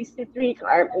is 63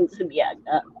 Carmen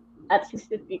Subiaga, at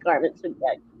 63 Carmen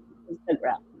Subiaga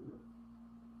Instagram.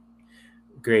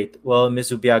 Great. Well,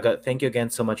 Ms. Ubiaga, thank you again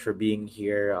so much for being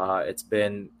here. It's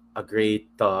been a great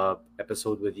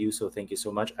episode with you, so thank you so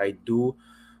much. I do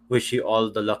wish you all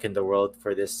the luck in the world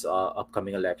for this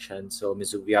upcoming election. So,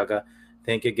 Ms. Ubiaga,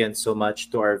 thank you again so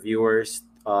much to our viewers.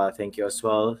 Thank you as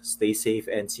well. Stay safe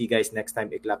and see you guys next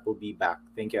time. Iglap will be back.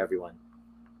 Thank you, everyone.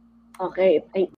 Okay, thank